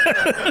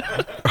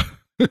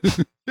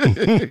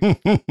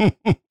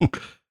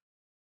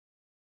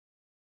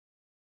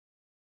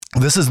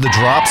 This is the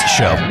Drops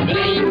show.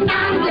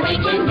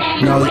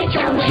 No,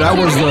 that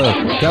was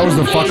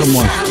the fucking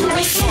one.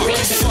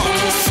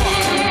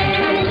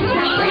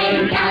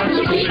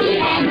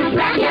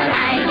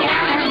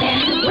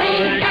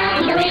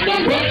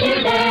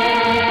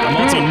 I'm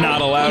also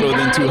not allowed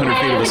within 200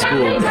 feet of the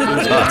school.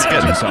 It's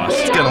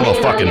getting a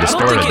little fucking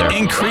distorted there. It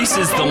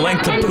increases the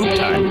length of poop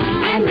time.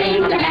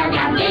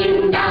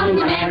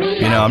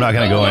 You know, I'm not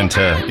going to go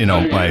into,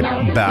 my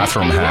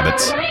bathroom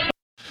habits.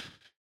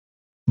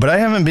 But I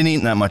haven't been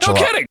eating that much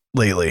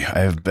lately.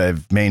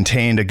 I've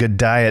maintained a good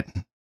diet.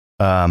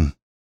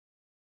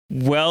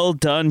 Well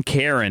done,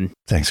 Karen.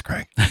 Thanks,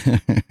 Craig.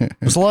 It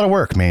was a lot of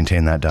work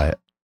maintain that diet.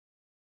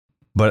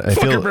 But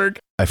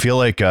I feel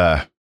like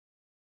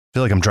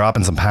I'm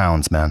dropping some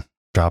pounds, man.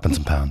 Dropping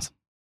some pounds.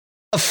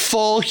 A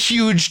full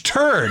huge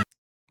turd.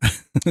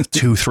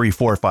 2, 3,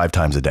 4, 5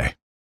 times a day.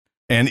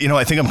 And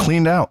I think I'm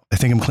cleaned out. I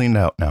think I'm cleaned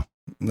out now.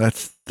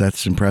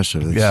 That's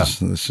impressive.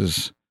 This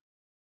is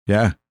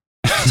yeah.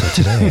 So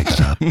today I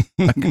got up and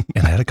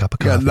I had a cup of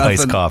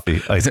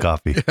coffee. Iced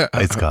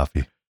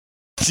coffee.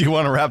 Do you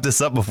want to wrap this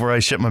up before I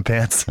shit my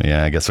pants?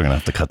 Yeah, I guess we're gonna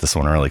have to cut this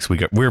one early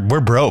because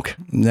we're broke.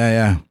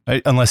 Yeah.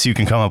 Unless you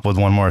can come up with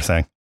one more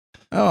thing.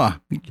 Oh,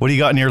 what do you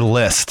got on your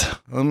list?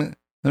 Let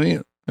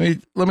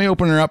me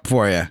open her up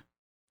for you.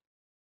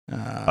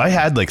 I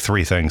had like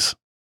 3 things.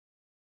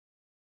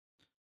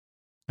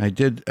 I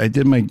did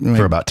my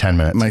for about 10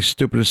 minutes. My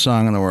stupidest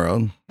song in the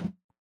world.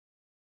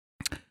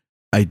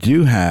 I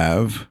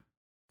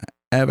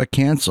have a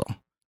cancel.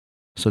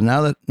 So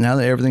now that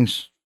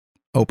everything's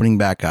opening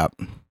back up,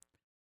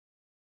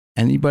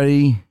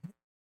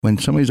 when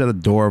somebody's at a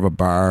door of a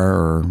bar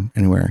or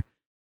anywhere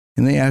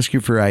and they ask you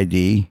for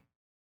ID,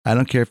 I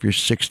don't care if you're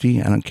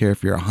 60, I don't care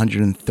if you're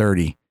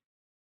 130.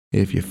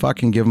 If you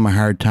fucking give them a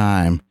hard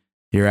time,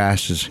 your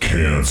ass is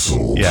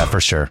canceled. Yeah,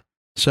 for sure.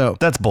 So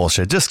that's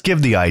bullshit. Just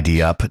give the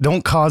ID up.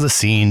 Don't cause a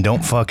scene.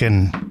 Don't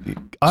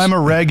fucking. I'm a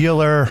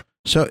regular.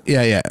 So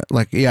yeah,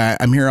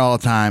 I'm here all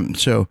the time.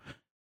 So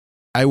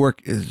I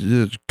work.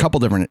 There's a couple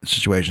different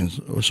situations.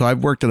 So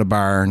I've worked at a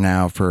bar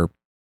now for,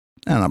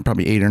 I don't know,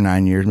 probably 8 or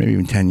 9 years, maybe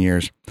even 10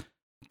 years.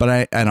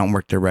 But I don't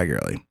work there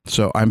regularly.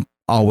 So I'm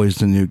always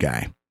the new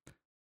guy.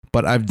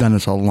 But I've done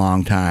this a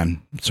long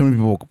time. So many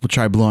people will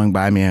try blowing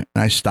by me and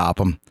I stop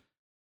them.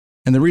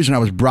 And the reason I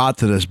was brought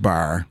to this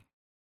bar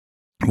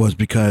was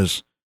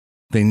because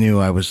they knew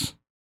I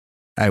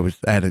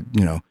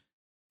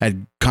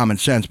had common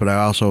sense, but I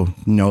also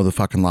know the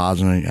fucking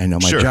laws and I know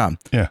my job.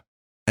 Yeah.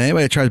 And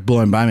anybody that tries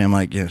blowing by me, I'm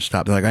like, yeah,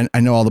 stop. They're like, I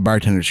know all the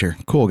bartenders here.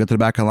 Cool. Get to the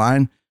back of the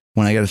line.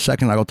 When I get a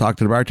second, I'll go talk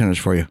to the bartenders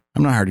for you.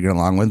 I'm not hard to get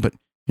along with, but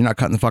you're not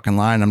cutting the fucking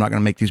line. I'm not going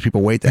to make these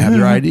people wait to have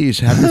their IDs.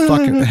 Have your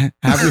fucking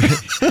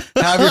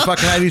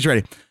IDs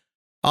ready.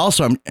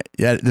 Also,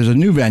 there's a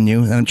new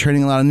venue and I'm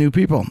training a lot of new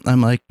people.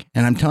 I'm like,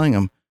 and I'm telling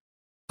them,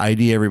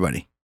 ID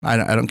everybody. I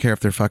don't care if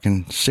they're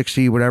fucking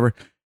 60, whatever.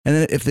 And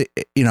then if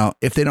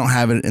they don't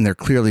have it and they're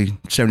clearly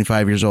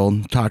 75 years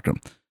old, talk to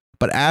them.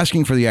 But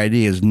asking for the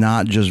ID is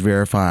not just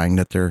verifying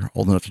that they're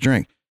old enough to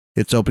drink.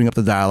 It's opening up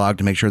the dialogue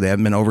to make sure they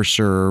haven't been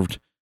overserved.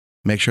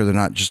 Make sure they're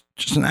not just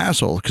an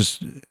asshole. Because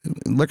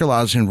liquor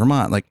laws in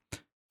Vermont, like,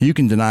 you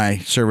can deny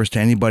service to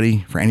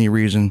anybody for any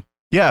reason.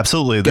 Yeah,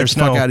 absolutely. Get the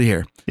fuck out of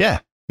here. Yeah,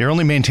 you're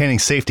only maintaining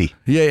safety.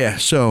 Yeah.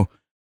 So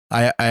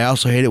I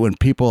also hate it when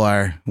people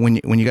are when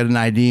you got an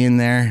ID in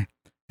there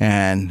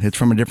and it's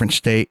from a different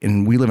state,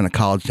 and we live in a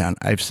college town.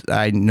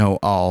 I know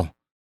all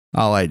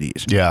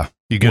IDs. Yeah,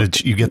 you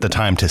get the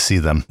time to see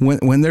them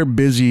when they're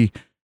busy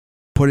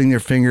putting their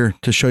finger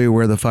to show you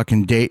where the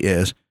fucking date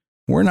is.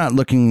 We're not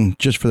looking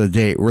just for the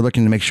date. We're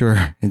looking to make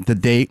sure the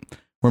date.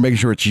 We're making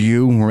sure it's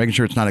you. We're making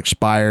sure it's not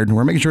expired.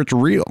 We're making sure it's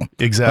real.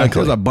 Exactly. Like,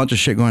 there's a bunch of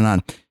shit going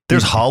on.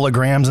 There's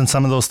holograms and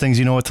some of those things.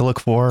 You know what to look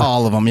for.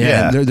 All of them.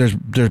 Yeah. There's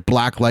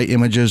black light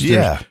images.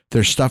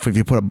 There's stuff if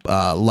you put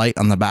a light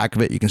on the back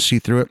of it, you can see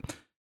through it.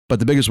 But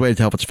the biggest way to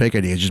tell if it's fake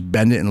ID is just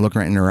bend it and look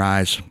right in their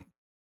eyes.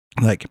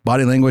 Like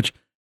body language.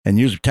 and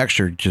use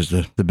texture, which is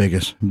the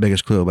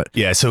biggest clue. But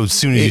yeah, so as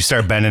soon as you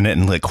start bending it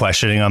and like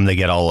questioning them, they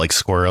get all like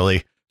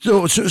squirrely.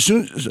 So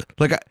soon,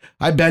 like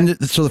I bend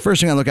it. So the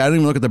first thing I don't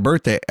even look at the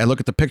birthday. I look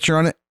at the picture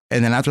on it,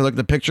 and then after I look at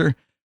the picture,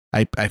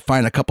 I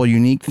find a couple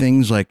unique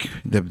things like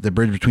the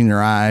bridge between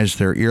their eyes,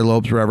 their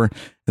earlobes, whatever.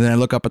 And then I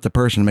look up at the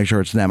person to make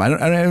sure it's them. I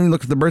don't even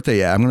look at the birthday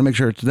yet. I'm going to make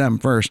sure it's them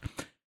first.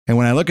 And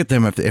when I look at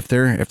them, if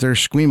they're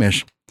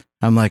squeamish,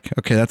 I'm like,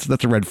 okay, that's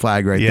a red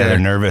flag right there. Yeah, they're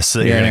nervous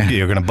that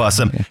you're gonna bust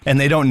them, and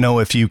they don't know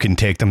if you can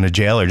take them to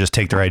jail or just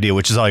take their ID,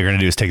 which is all you're gonna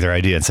do is take their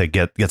ID and say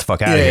get the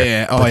fuck out of here.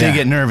 Yeah. But they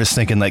get nervous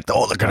thinking like,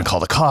 oh, they're gonna call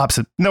the cops.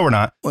 No, we're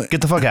not. Get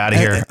the fuck out of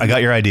here. I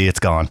got your ID. It's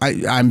gone.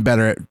 I'm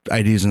better at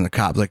IDs than the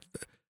cops. Like,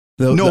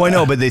 I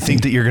know, but they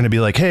think that you're gonna be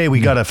like, hey,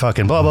 we got to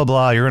fucking blah blah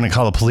blah. You're gonna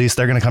call the police.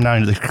 They're gonna come down,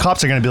 and the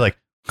cops are gonna be like,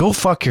 go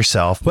fuck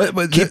yourself. But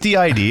keep the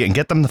ID and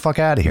get them the fuck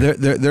out of here.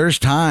 There's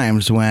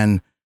times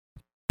when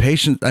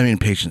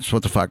patients,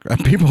 what the fuck?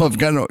 People have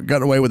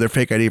gotten away with their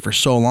fake ID for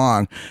so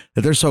long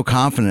that they're so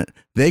confident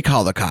they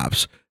call the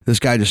cops. This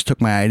guy just took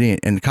my ID,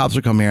 and the cops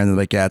will come here and they're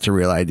like, yeah, it's a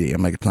real ID.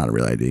 I'm like, it's not a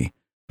real ID.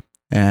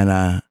 And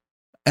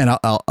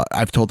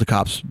I've told the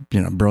cops,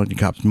 Burlington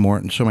cops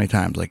so many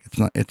times, like,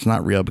 it's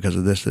not real because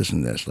of this,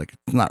 and this. Like,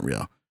 it's not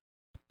real.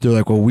 They're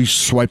like, well, we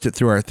swiped it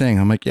through our thing.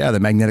 I'm like, yeah, the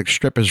magnetic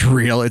strip is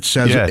real. It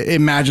says it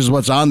matches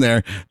what's on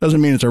there. Doesn't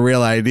mean it's a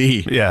real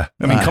ID. Yeah.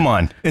 I mean, come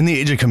on. In the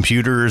age of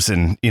computers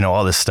and,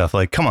 all this stuff,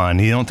 like, come on.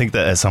 You don't think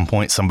that at some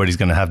point somebody's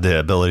going to have the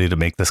ability to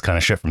make this kind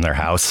of shit from their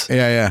house?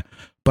 Yeah.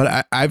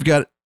 But I've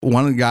got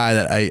one guy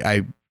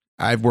that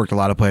I've worked a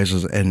lot of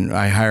places and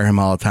I hire him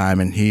all the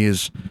time, and he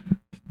is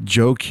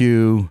Joe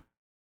Q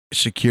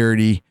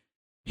security.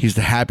 He's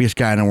the happiest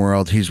guy in the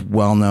world. He's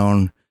well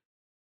known,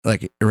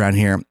 like, around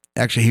here.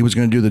 Actually, he was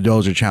going to do the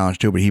Dozer challenge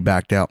too, but he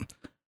backed out.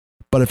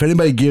 But if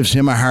anybody gives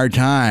him a hard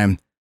time,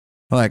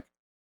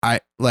 I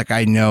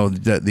know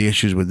the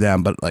issues with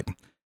them, but like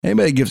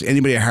anybody gives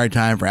anybody a hard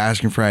time for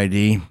asking for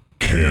ID,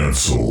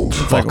 canceled.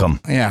 Fuck them.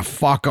 Yeah,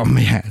 fuck them.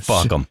 Yeah,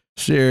 fuck them.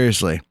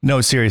 Seriously.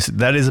 No, seriously.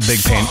 That is a big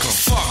pain.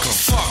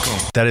 Fuck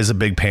them. That is a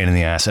big pain in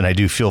the ass, and I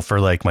do feel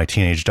for like my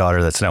teenage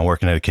daughter that's now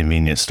working at a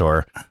convenience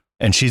store.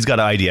 And she's got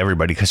to ID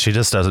everybody because she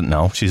just doesn't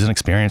know. She's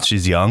inexperienced.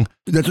 She's young.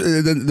 That's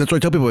what I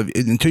tell people.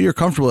 Until you're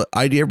comfortable,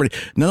 ID everybody.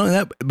 Not only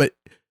that, but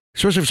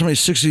especially if somebody's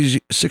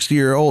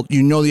 60-year-old,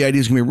 the ID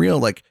is going to be real.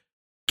 Like,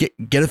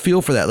 get a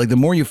feel for that. Like, the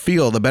more you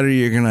feel, the better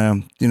you're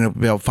going to,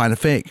 be able to find a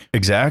fake.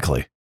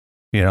 Exactly.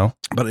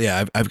 But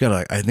yeah, I've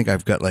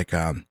got like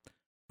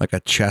a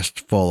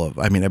chest full of,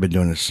 I've been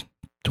doing this.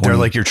 They're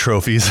like your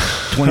trophies.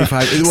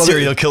 25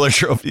 serial killer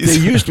trophies.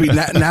 They used to be.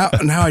 Now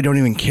I don't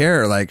even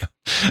care. Like,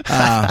 but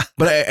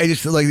I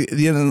just like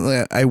the end of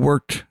the, I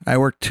worked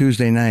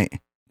Tuesday night.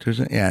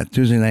 Tuesday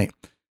night.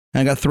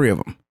 And I got 3 of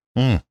them.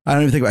 I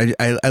don't even think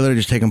I literally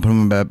just take them, put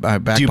them in my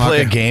back. Do you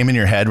play a game in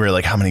your head where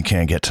like, how many can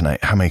I get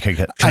tonight? How many can I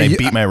get? Can I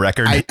beat my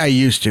record? I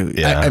used to.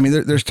 Yeah.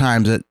 There's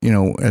times that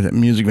at a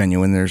music venue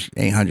when there's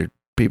 800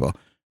 people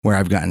where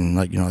I've gotten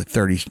like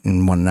 30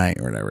 in one night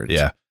or whatever.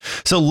 Yeah.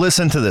 So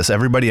listen to this.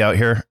 Everybody out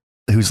here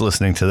who's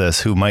listening to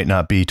this, who might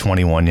not be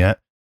 21 yet,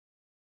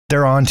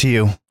 they're on to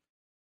you.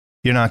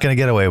 You're not going to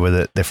get away with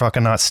it. They're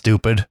fucking not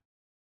stupid.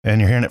 And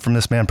you're hearing it from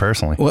this man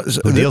personally,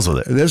 who deals with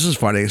it. This is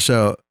funny.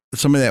 So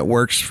somebody that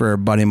works for a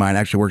buddy of mine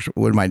actually works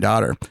with my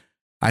daughter.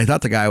 I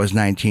thought the guy was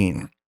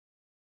 19.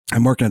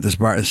 I'm working at this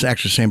bar. It's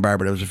actually the same bar,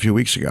 but it was a few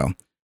weeks ago.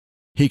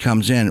 He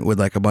comes in with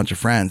like a bunch of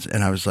friends,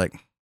 and I was like,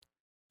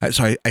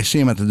 so I see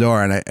him at the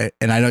door, and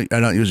I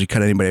don't usually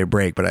cut anybody a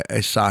break, but I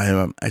saw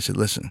him. I said,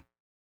 listen.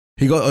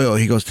 He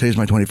goes, today's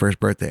my 21st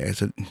birthday. I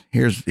said,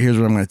 here's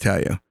what I'm going to tell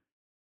you.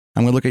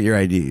 I'm going to look at your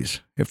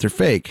IDs. If they're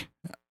fake,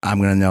 I'm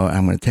going to know.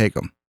 I'm going to take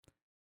them.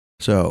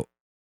 So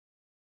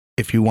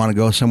if you want to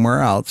go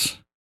somewhere else,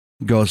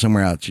 go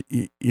somewhere else.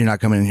 You're not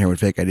coming in here with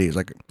fake IDs.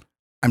 Like,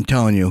 I'm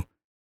telling you,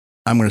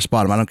 I'm going to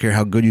spot them. I don't care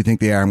how good you think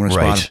they are. I'm going to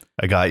spot them.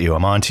 I got you.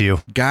 I'm on to you.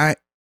 The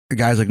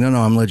guy's like, no,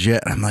 I'm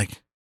legit. I'm like,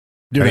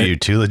 dude, are you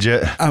too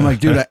legit? I'm like,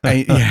 dude,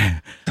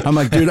 I'm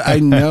like, dude,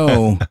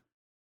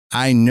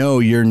 I know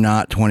you're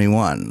not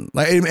 21.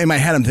 Like in my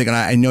head, I'm thinking,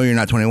 I know you're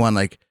not 21.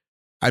 Like,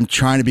 I'm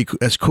trying to be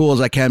as cool as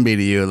I can be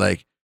to you.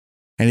 Like,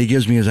 and he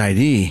gives me his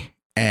ID,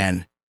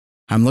 and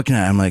I'm looking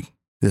at it. I'm like,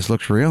 this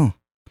looks real.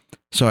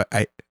 So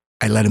I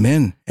let him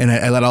in, and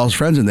I let all his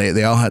friends in.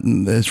 They all had,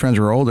 his friends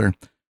were older.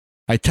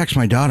 I text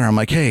my daughter. I'm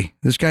like, hey,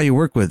 this guy you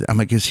work with. I'm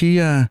like, is he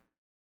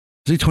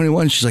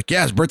 21? She's like,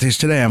 yeah, his birthday's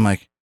today. I'm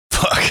like,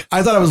 fuck.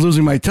 I thought I was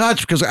losing my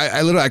touch because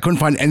I literally couldn't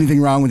find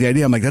anything wrong with the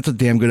idea. I'm like, that's a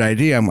damn good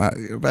idea.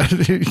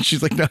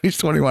 She's like, no, he's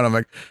 21. I'm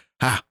like,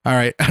 all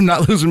right, I'm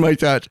not losing my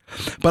touch.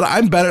 But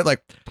I'm better.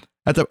 Like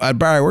at the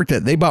bar I worked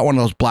at, they bought one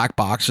of those black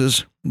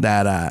boxes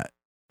that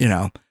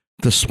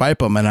to swipe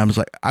them, and I was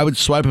like, I would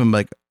swipe them,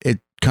 like it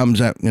comes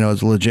out,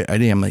 it's a legit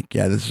ID. I'm like,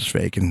 yeah, this is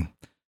fake. And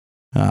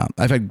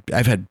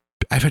I've had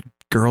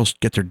girls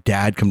get their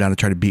dad come down to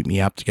try to beat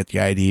me up to get the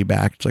ID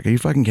back. It's like, are you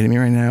fucking kidding me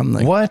right now? I'm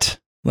like, what?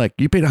 Like,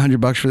 you paid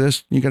 $100 for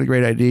this. You got a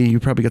great ID.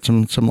 You probably get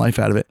some life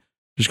out of it.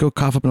 Just go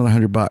cough up another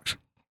 $100.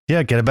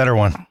 Yeah, get a better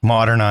one,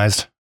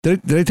 modernized.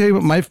 Did I tell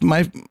you my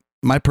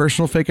my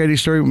personal fake ID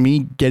story,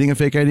 me getting a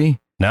fake ID?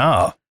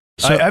 No.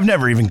 So, I've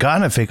never even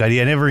gotten a fake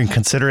ID. I never even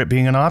consider it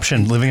being an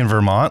option living in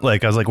Vermont.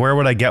 Like, I was like, where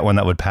would I get one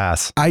that would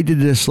pass? I did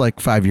this like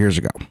 5 years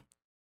ago.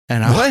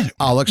 And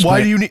I'll explain.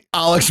 Why do you need?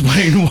 I'll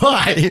explain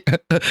why.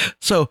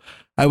 So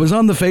I was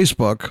on the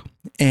Facebook,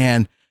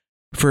 and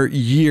for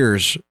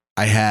years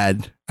I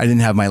didn't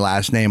have my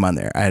last name on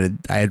there. I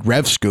had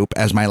RevScoop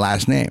as my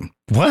last name.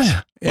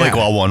 What? Yeah. Like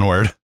all one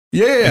word?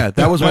 Yeah,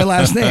 that was my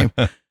last name.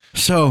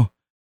 So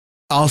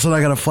all of a sudden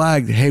I got a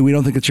flag. Hey, we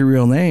don't think it's your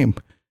real name.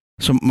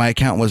 So my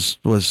account was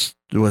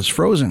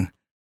frozen.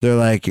 They're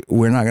like,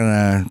 we're not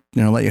gonna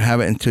let you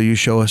have it until you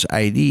show us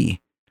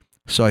ID.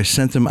 So I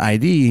sent them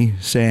ID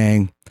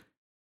saying,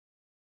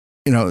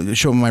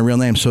 show them my real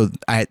name. So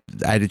I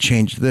had to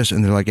change this,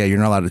 and they're like, yeah, you're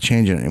not allowed to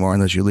change it anymore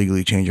unless you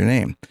legally change your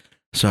name.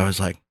 So I was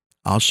like,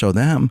 I'll show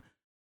them.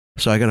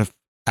 So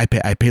I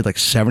paid like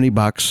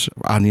 $70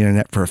 on the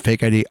internet for a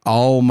fake ID,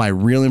 all my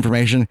real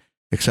information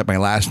except my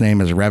last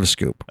name is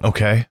RevScoop.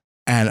 Okay.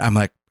 And I'm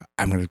like,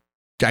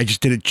 I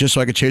just did it just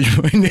so I could change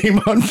my name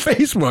on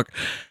Facebook.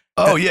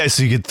 Oh yeah,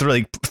 so you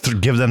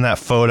could give them that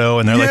photo,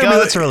 and they're like, "Oh,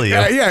 that's really you."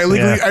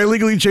 Yeah, I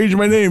legally changed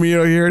my name.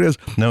 Here it is.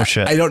 No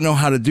shit. I don't know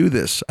how to do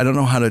this. I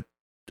don't have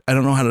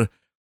an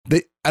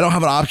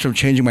option of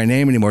changing my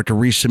name anymore to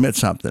resubmit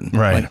something.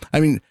 Right.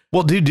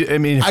 Well, dude,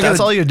 if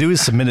that's all you do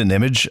is submit an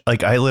image,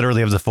 like I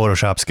literally have the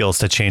Photoshop skills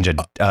to change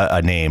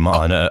a name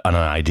on an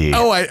ID.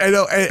 Oh, I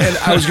know, and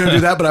I was going to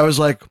do that, but I was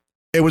like,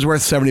 it was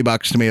worth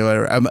 $70 to me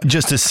later.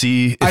 Just to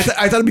see. I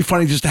thought it'd be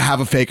funny just to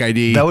have a fake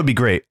ID. That would be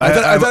great.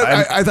 I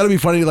thought it'd be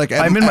funny. Like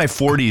I'm in my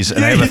 40s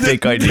and I have a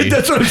fake ID.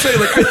 That's what I'm saying.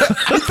 Like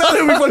I thought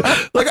it would be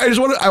funny. Like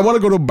I want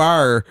to go to a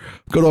bar,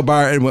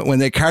 and when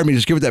they card me,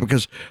 just give it that,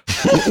 because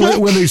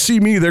when they see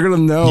me, they're gonna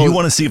know. You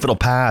want to see if it'll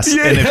pass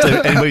and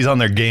if anybody's on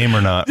their game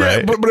or not,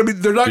 right? But I mean,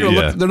 they're not gonna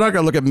look. They're not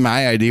gonna look at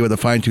my ID with a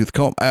fine tooth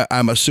comb.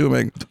 I'm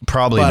assuming.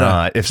 Probably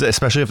not.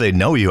 Especially if they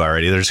know you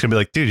already, they're just gonna be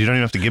like, dude, you don't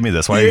even have to give me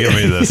this. Why are you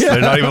giving me this?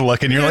 They're not even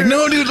looking. You're like,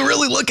 no, dude,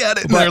 really look at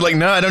it. And they're like,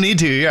 no, I don't need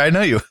to. Yeah, I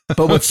know you.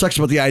 But what sucks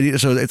about the ID?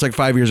 So it's like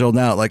 5 years old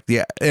now. Like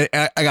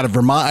I got a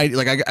Vermont ID.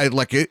 Like I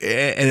like it,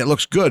 and it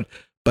looks good.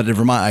 But the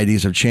Vermont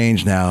IDs have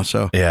changed now.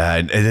 So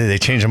yeah, they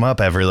change them up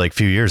every like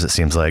few years. It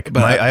seems like.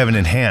 But I have an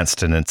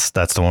enhanced, and that's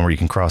the one where you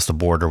can cross the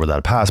border without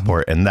a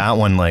passport. And that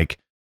one, like,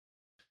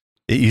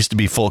 it used to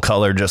be full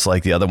color, just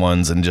like the other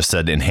ones, and just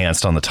said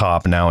enhanced on the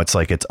top. Now it's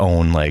like its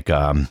own like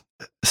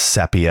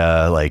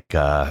sepia, like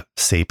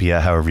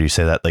sepia, however you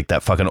say that, like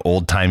that fucking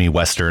old timey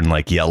Western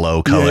like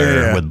yellow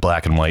color with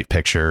black and white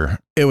picture.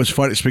 It was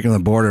funny, speaking of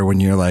the border,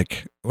 when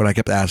I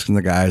kept asking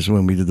the guys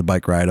when we did the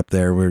bike ride up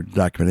there, we're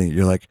documenting,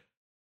 you're like,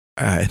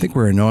 I think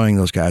we're annoying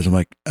those guys. I'm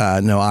like,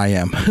 no, I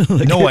am.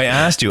 Like, no, I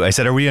asked you. I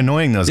said, are we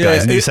annoying those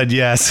guys? And you said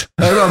yes.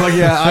 I'm like,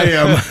 yeah, I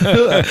am.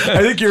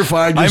 I think you're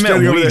fine. I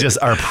meant just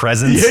our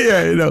presence.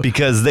 Yeah.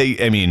 Because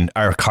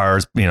our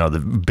cars,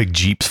 the big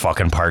Jeeps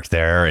fucking parked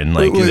there, and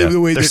like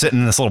they're sitting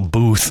in this little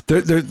booth.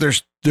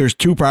 There's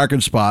two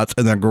parking spots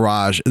in the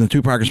garage, and the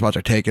two parking spots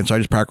are taken. So I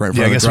just park right in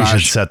front of the garage. I guess we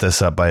should set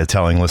this up by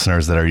telling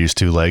listeners that are used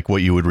to like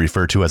what you would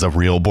refer to as a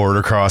real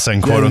border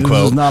crossing, quote unquote.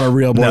 This is not a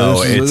real border.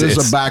 No, this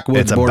is a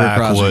backwoods border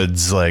crossing. It's a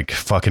backwoods, like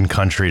fucking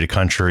country to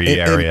country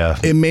area.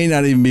 It may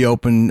not even be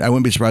open. I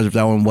wouldn't be surprised if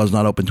that one was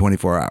not open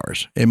 24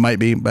 hours. It might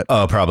be, but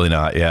oh, probably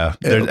not. Yeah,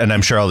 and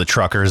I'm sure all the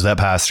truckers that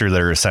pass through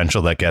that are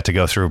essential that get to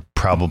go through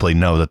probably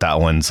know that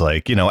one's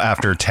like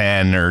after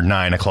 10 or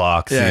 9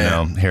 o'clock.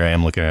 Yeah, here I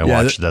am looking at a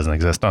watch that doesn't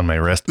exist on my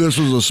wrist. This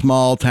was a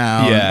small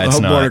town. Yeah, it's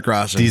not border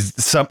crossing.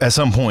 At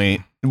some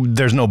point,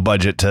 there's no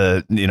budget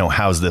to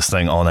house this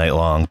thing all night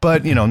long.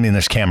 But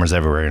there's cameras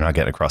everywhere. You're not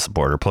getting across the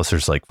border. Plus,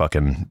 there's like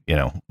fucking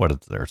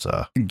there's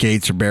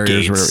gates or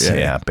barriers. Gates,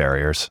 yeah,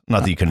 barriers.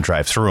 Not that you can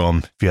drive through them.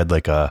 If you had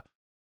like a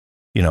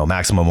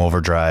maximum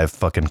overdrive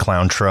fucking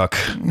clown truck,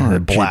 or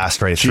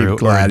blast right through.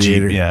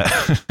 Gladiator. Or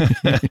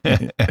a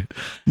Jeep, yeah.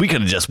 We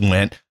could have just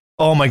went.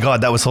 Oh my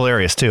God, that was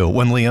hilarious too.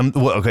 When Liam,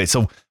 okay,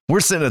 so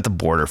we're sitting at the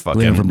border,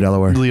 Liam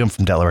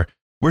from Delaware.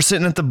 We're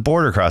sitting at the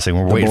border crossing.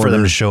 We're waiting for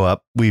them to show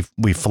up. We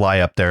fly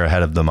up there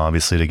ahead of them,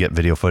 obviously, to get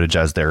video footage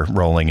as they're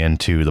rolling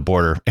into the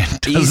border.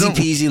 Easy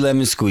peasy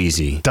lemon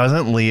squeezy.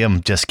 Doesn't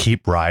Liam just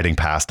keep riding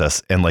past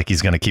us and like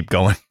he's going to keep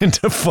going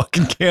into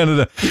fucking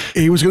Canada?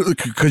 He was going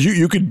to, because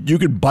you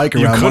could bike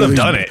around. You could have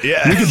done it.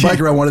 Yeah. You could bike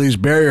around one of these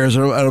barriers,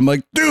 and I'm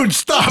like, dude,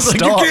 stop!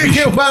 Like, you can't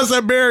get past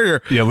that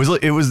barrier. Yeah,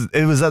 it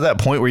was at that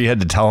point where you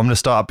had to tell him to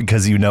stop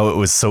because it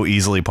was so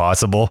easily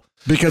possible.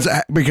 Because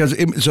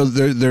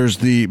there's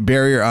the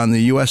barrier on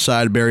the U.S.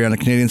 side, barrier on the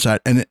Canadian side,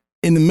 and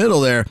in the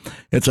middle there,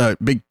 it's a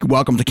big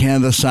welcome to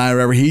Canada sign or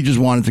whatever. He just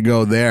wanted to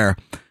go there.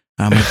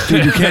 I'm like,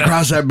 dude, you can't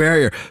cross that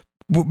barrier.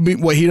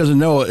 What he doesn't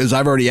know is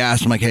I've already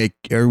asked him, like, hey,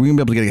 are we gonna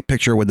be able to get a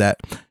picture with that?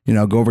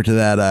 Go over to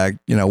that,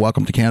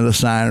 welcome to Canada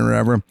sign or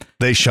whatever.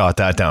 They shot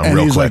that down and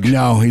real he's quick. Like,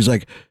 no, he's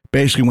like,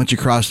 basically, once you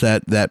cross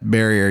that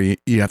barrier,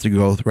 you have to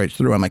go right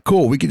through. I'm like,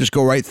 cool, we could just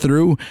go right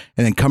through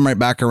and then come right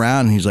back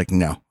around. And he's like,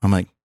 no. I'm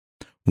like,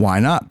 why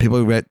not?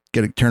 People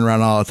get turned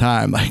around all the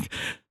time. Like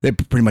they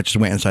pretty much just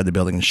went inside the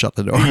building and shut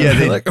the door. Yeah,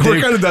 They're like,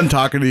 we're kind of done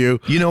talking to you.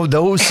 You know,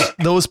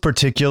 those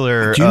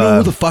particular. Do you know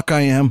who the fuck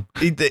I am?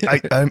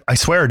 I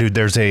swear, dude.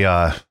 There's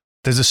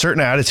a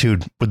certain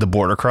attitude with the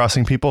border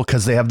crossing people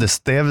because they have this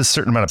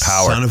certain amount of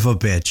power. Son of a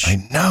bitch. I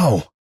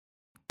know.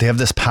 They have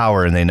this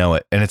power and they know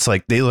it. And it's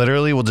like they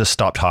literally will just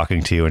stop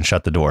talking to you and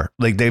shut the door.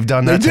 Like they've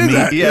done that to me.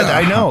 Yeah,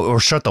 I know. Or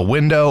shut the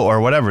window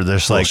or whatever.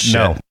 There's like,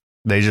 no,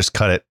 they just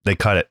cut it. They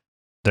cut it.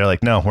 They're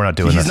like, no, we're not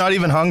doing this. He's not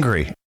even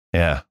hungry.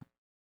 Yeah.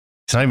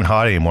 He's not even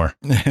hot anymore.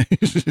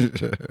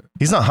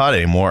 He's not hot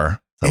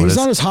anymore. He's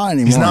not as hot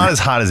anymore. He's not as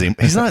hot as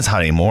he's not as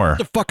hot anymore. What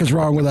the fuck is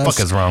wrong with us? What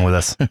the fuck is wrong with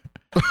us?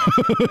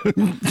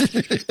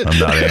 I'm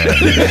not in.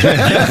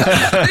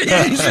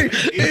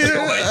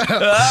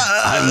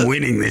 I'm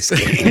winning this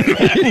game.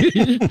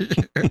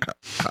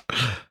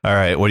 All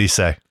right. What do you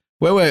say?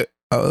 Wait.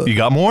 You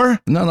got more?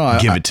 No.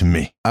 Give it to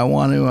me. I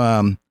want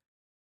to,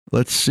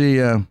 let's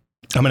see. I'm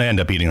going to end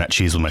up eating that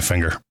cheese with my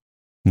finger.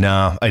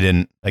 No, I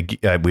didn't.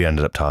 We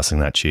ended up tossing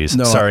that cheese.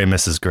 No, sorry,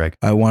 Mrs. Greg.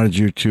 I wanted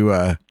you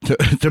to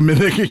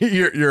mimic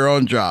your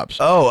own jobs.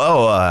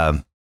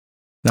 I'm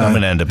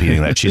going to end up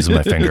eating that cheese with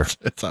my finger.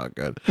 It's all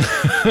good. Do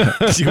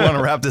you want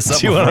to wrap this up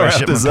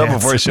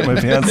before I shit my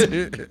pants?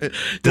 Did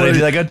I do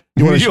that good?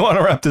 You want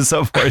to wrap this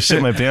up before I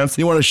shit my pants?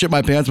 You want to shit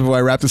my pants before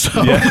I wrap this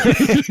up? Yeah.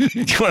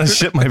 You want to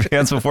shit my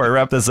pants before I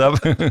wrap this up?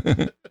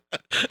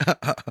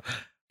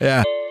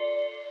 Yeah.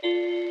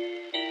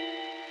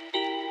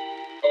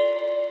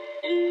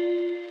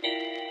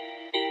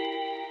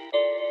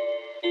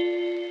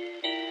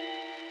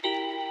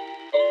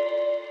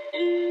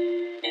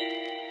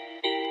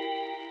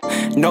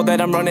 Know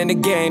that I'm running the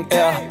game,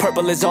 yeah.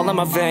 Purple is all in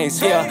my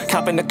veins, yeah.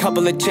 Copping a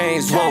couple of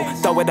chains, whoa.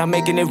 Throw it, I'm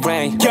making it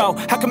rain. Yo,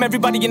 how come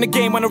everybody in the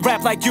game wanna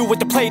rap like you with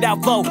the played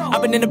out flow?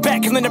 I've been in the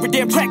back, killing every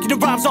damn track, the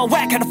rhymes all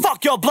whack, how the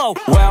fuck y'all blow?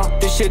 Well,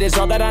 this shit is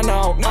all that I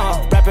know,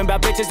 rapping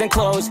about bitches and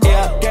clothes,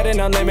 yeah.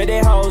 Getting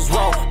unlimited hoes,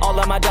 whoa. All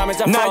of my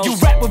diamonds are froze. Now you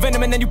rap with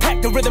venom and then you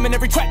pack the rhythm and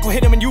every track will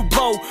hit them and you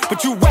blow.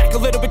 But you whack a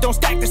little bit, don't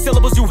stack the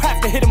syllables, you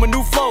have to hit them with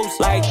new flows.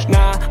 Like,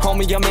 nah,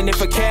 homie, I'm in it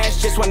for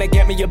cash, just wanna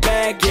get me a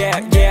bag,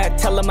 yeah.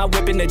 Tell them I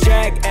whip in the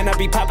jag, and I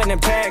be popping them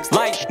tags.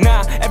 Like,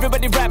 nah,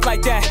 everybody rap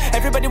like that.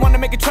 Everybody wanna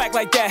make a track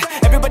like that.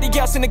 Everybody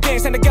else in the game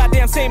saying the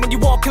goddamn same, and you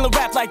all kill a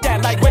rap like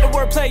that. Like, where the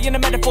wordplay and the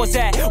metaphors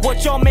at?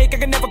 What y'all make, I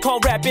can never call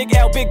rap. Big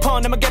L, big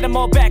pun, I'ma get them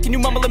all back. And you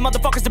mumbling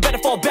motherfuckers, the better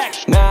fall back.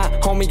 Nah,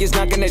 homie, it's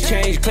not gonna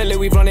change. Clearly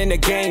we running the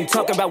game.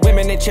 Talking about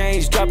women that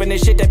change. Dropping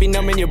this shit that be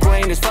numbing your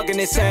brain. It's fucking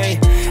insane.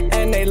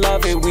 And they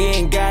love it. We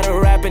ain't gotta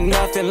rap in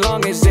nothing.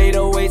 Long as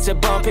 808s are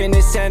bumping,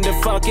 it's end of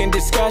fucking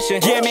discussion.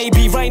 Yeah,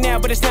 maybe right now,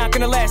 but it's not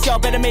gonna last. Y'all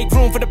better make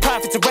room for the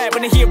prophets of rap.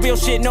 When they hear real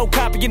shit, no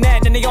copying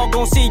that, then they all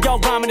gon' see y'all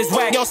rhyming as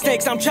whack. Y'all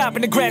snakes, I'm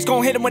chopping the grass,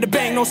 gon' hit them with a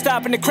bang, no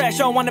stopping the crash.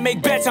 Y'all wanna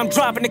make bets, I'm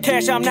dropping the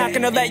cash. I'm not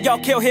gonna let y'all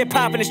kill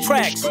hip-hop in its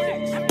tracks.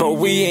 But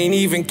we ain't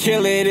even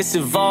kill it, it's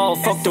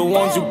evolved. Fuck the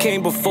ones who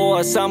came before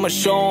us, I'ma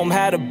show them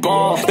how to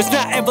ball. It's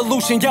not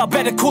evolution, y'all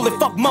better cool it.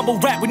 Fuck mumble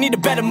rap, we need a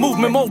better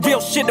movement. More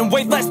real shit and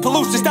way less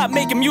pollution. Stop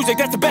making music,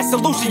 that's the best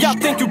solution. Y'all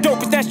think you dope,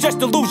 but that's just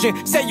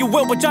delusion. Say you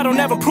will, but y'all don't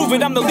ever prove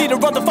it. I'm the leader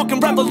of the fucking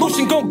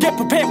revolution. Gon' get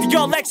prepared for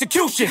y'all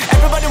execution.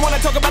 Everybody wanna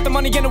talk about the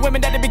money and the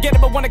women that they be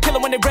getting, but wanna kill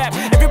them when they rap.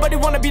 Everybody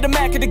wanna be the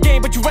Mac of the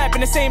game, but you rapping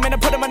the same and I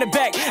put them on the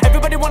back.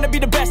 Everybody wanna be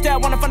the best, I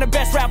wanna find the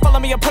best rap. Follow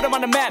me, I put them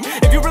on the map.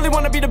 If you really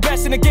wanna be the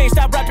best in the game,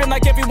 stop rapping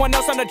like everyone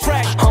else on the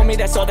track. Homie,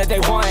 that's all that they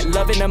want.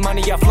 Loving the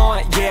money I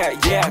flaunt,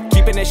 yeah.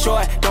 Keeping it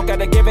short, don't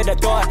gotta give it a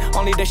thought.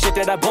 Only the shit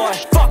that I bought.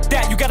 Fuck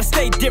that, you gotta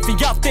stay different.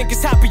 Y'all think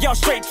it's happy, y'all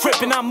straight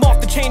tripping. I'm off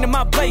the chain and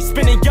my blade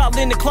spinning. Y'all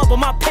in the club with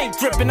my paint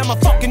dripping. I'm a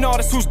fucking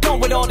artist who's done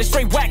with all this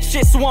straight whack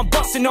shit, so I'm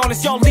busting on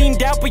this. Y'all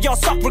leaned out, but y'all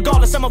suck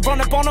regardless. I'ma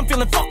run up on them,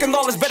 feeling fucking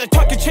lawless. Better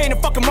tuck your chain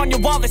and fucking run your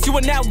wallets. You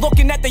are now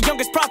looking at the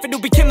youngest prophet who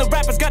be killing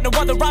rappers. Got no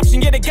other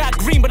option, yeah, they got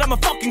green, but I'm a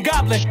fucking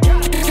goblin.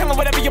 Killing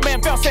whatever your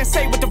man felt,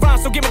 sensei with the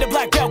rhymes, so give me the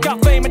black belt.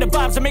 Got flame in the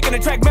vibes, I'm making the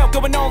track melt.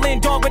 Going all in,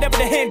 dog, whatever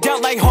the hand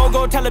dealt. Like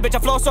Hogo, tell a bitch I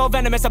flow so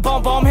venomous. I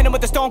bomb, hit him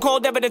with the stone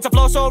cold evidence. I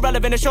flow so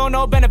relevant, I show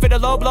no benefit. A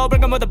low blow,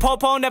 bring him with a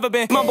po-po, never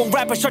been. Mumble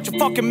rapper, shut your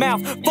fucking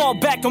mouth. Fall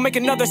back, don't make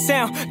another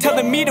sound.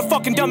 Telling me to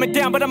fucking dumb it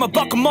down, but I'ma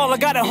buck them all. I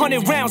got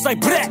 100 rounds, like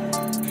bleh.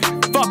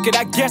 Fuck it,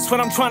 I guess what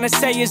I'm trying to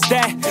say is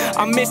that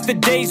I miss the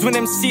days when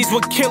MCs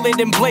would kill it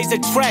and blaze a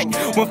track.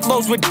 When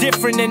flows were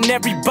different and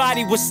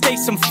everybody would state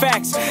some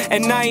facts.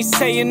 And I ain't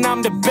saying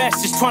I'm the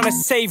best, just trying to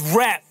save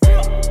rap.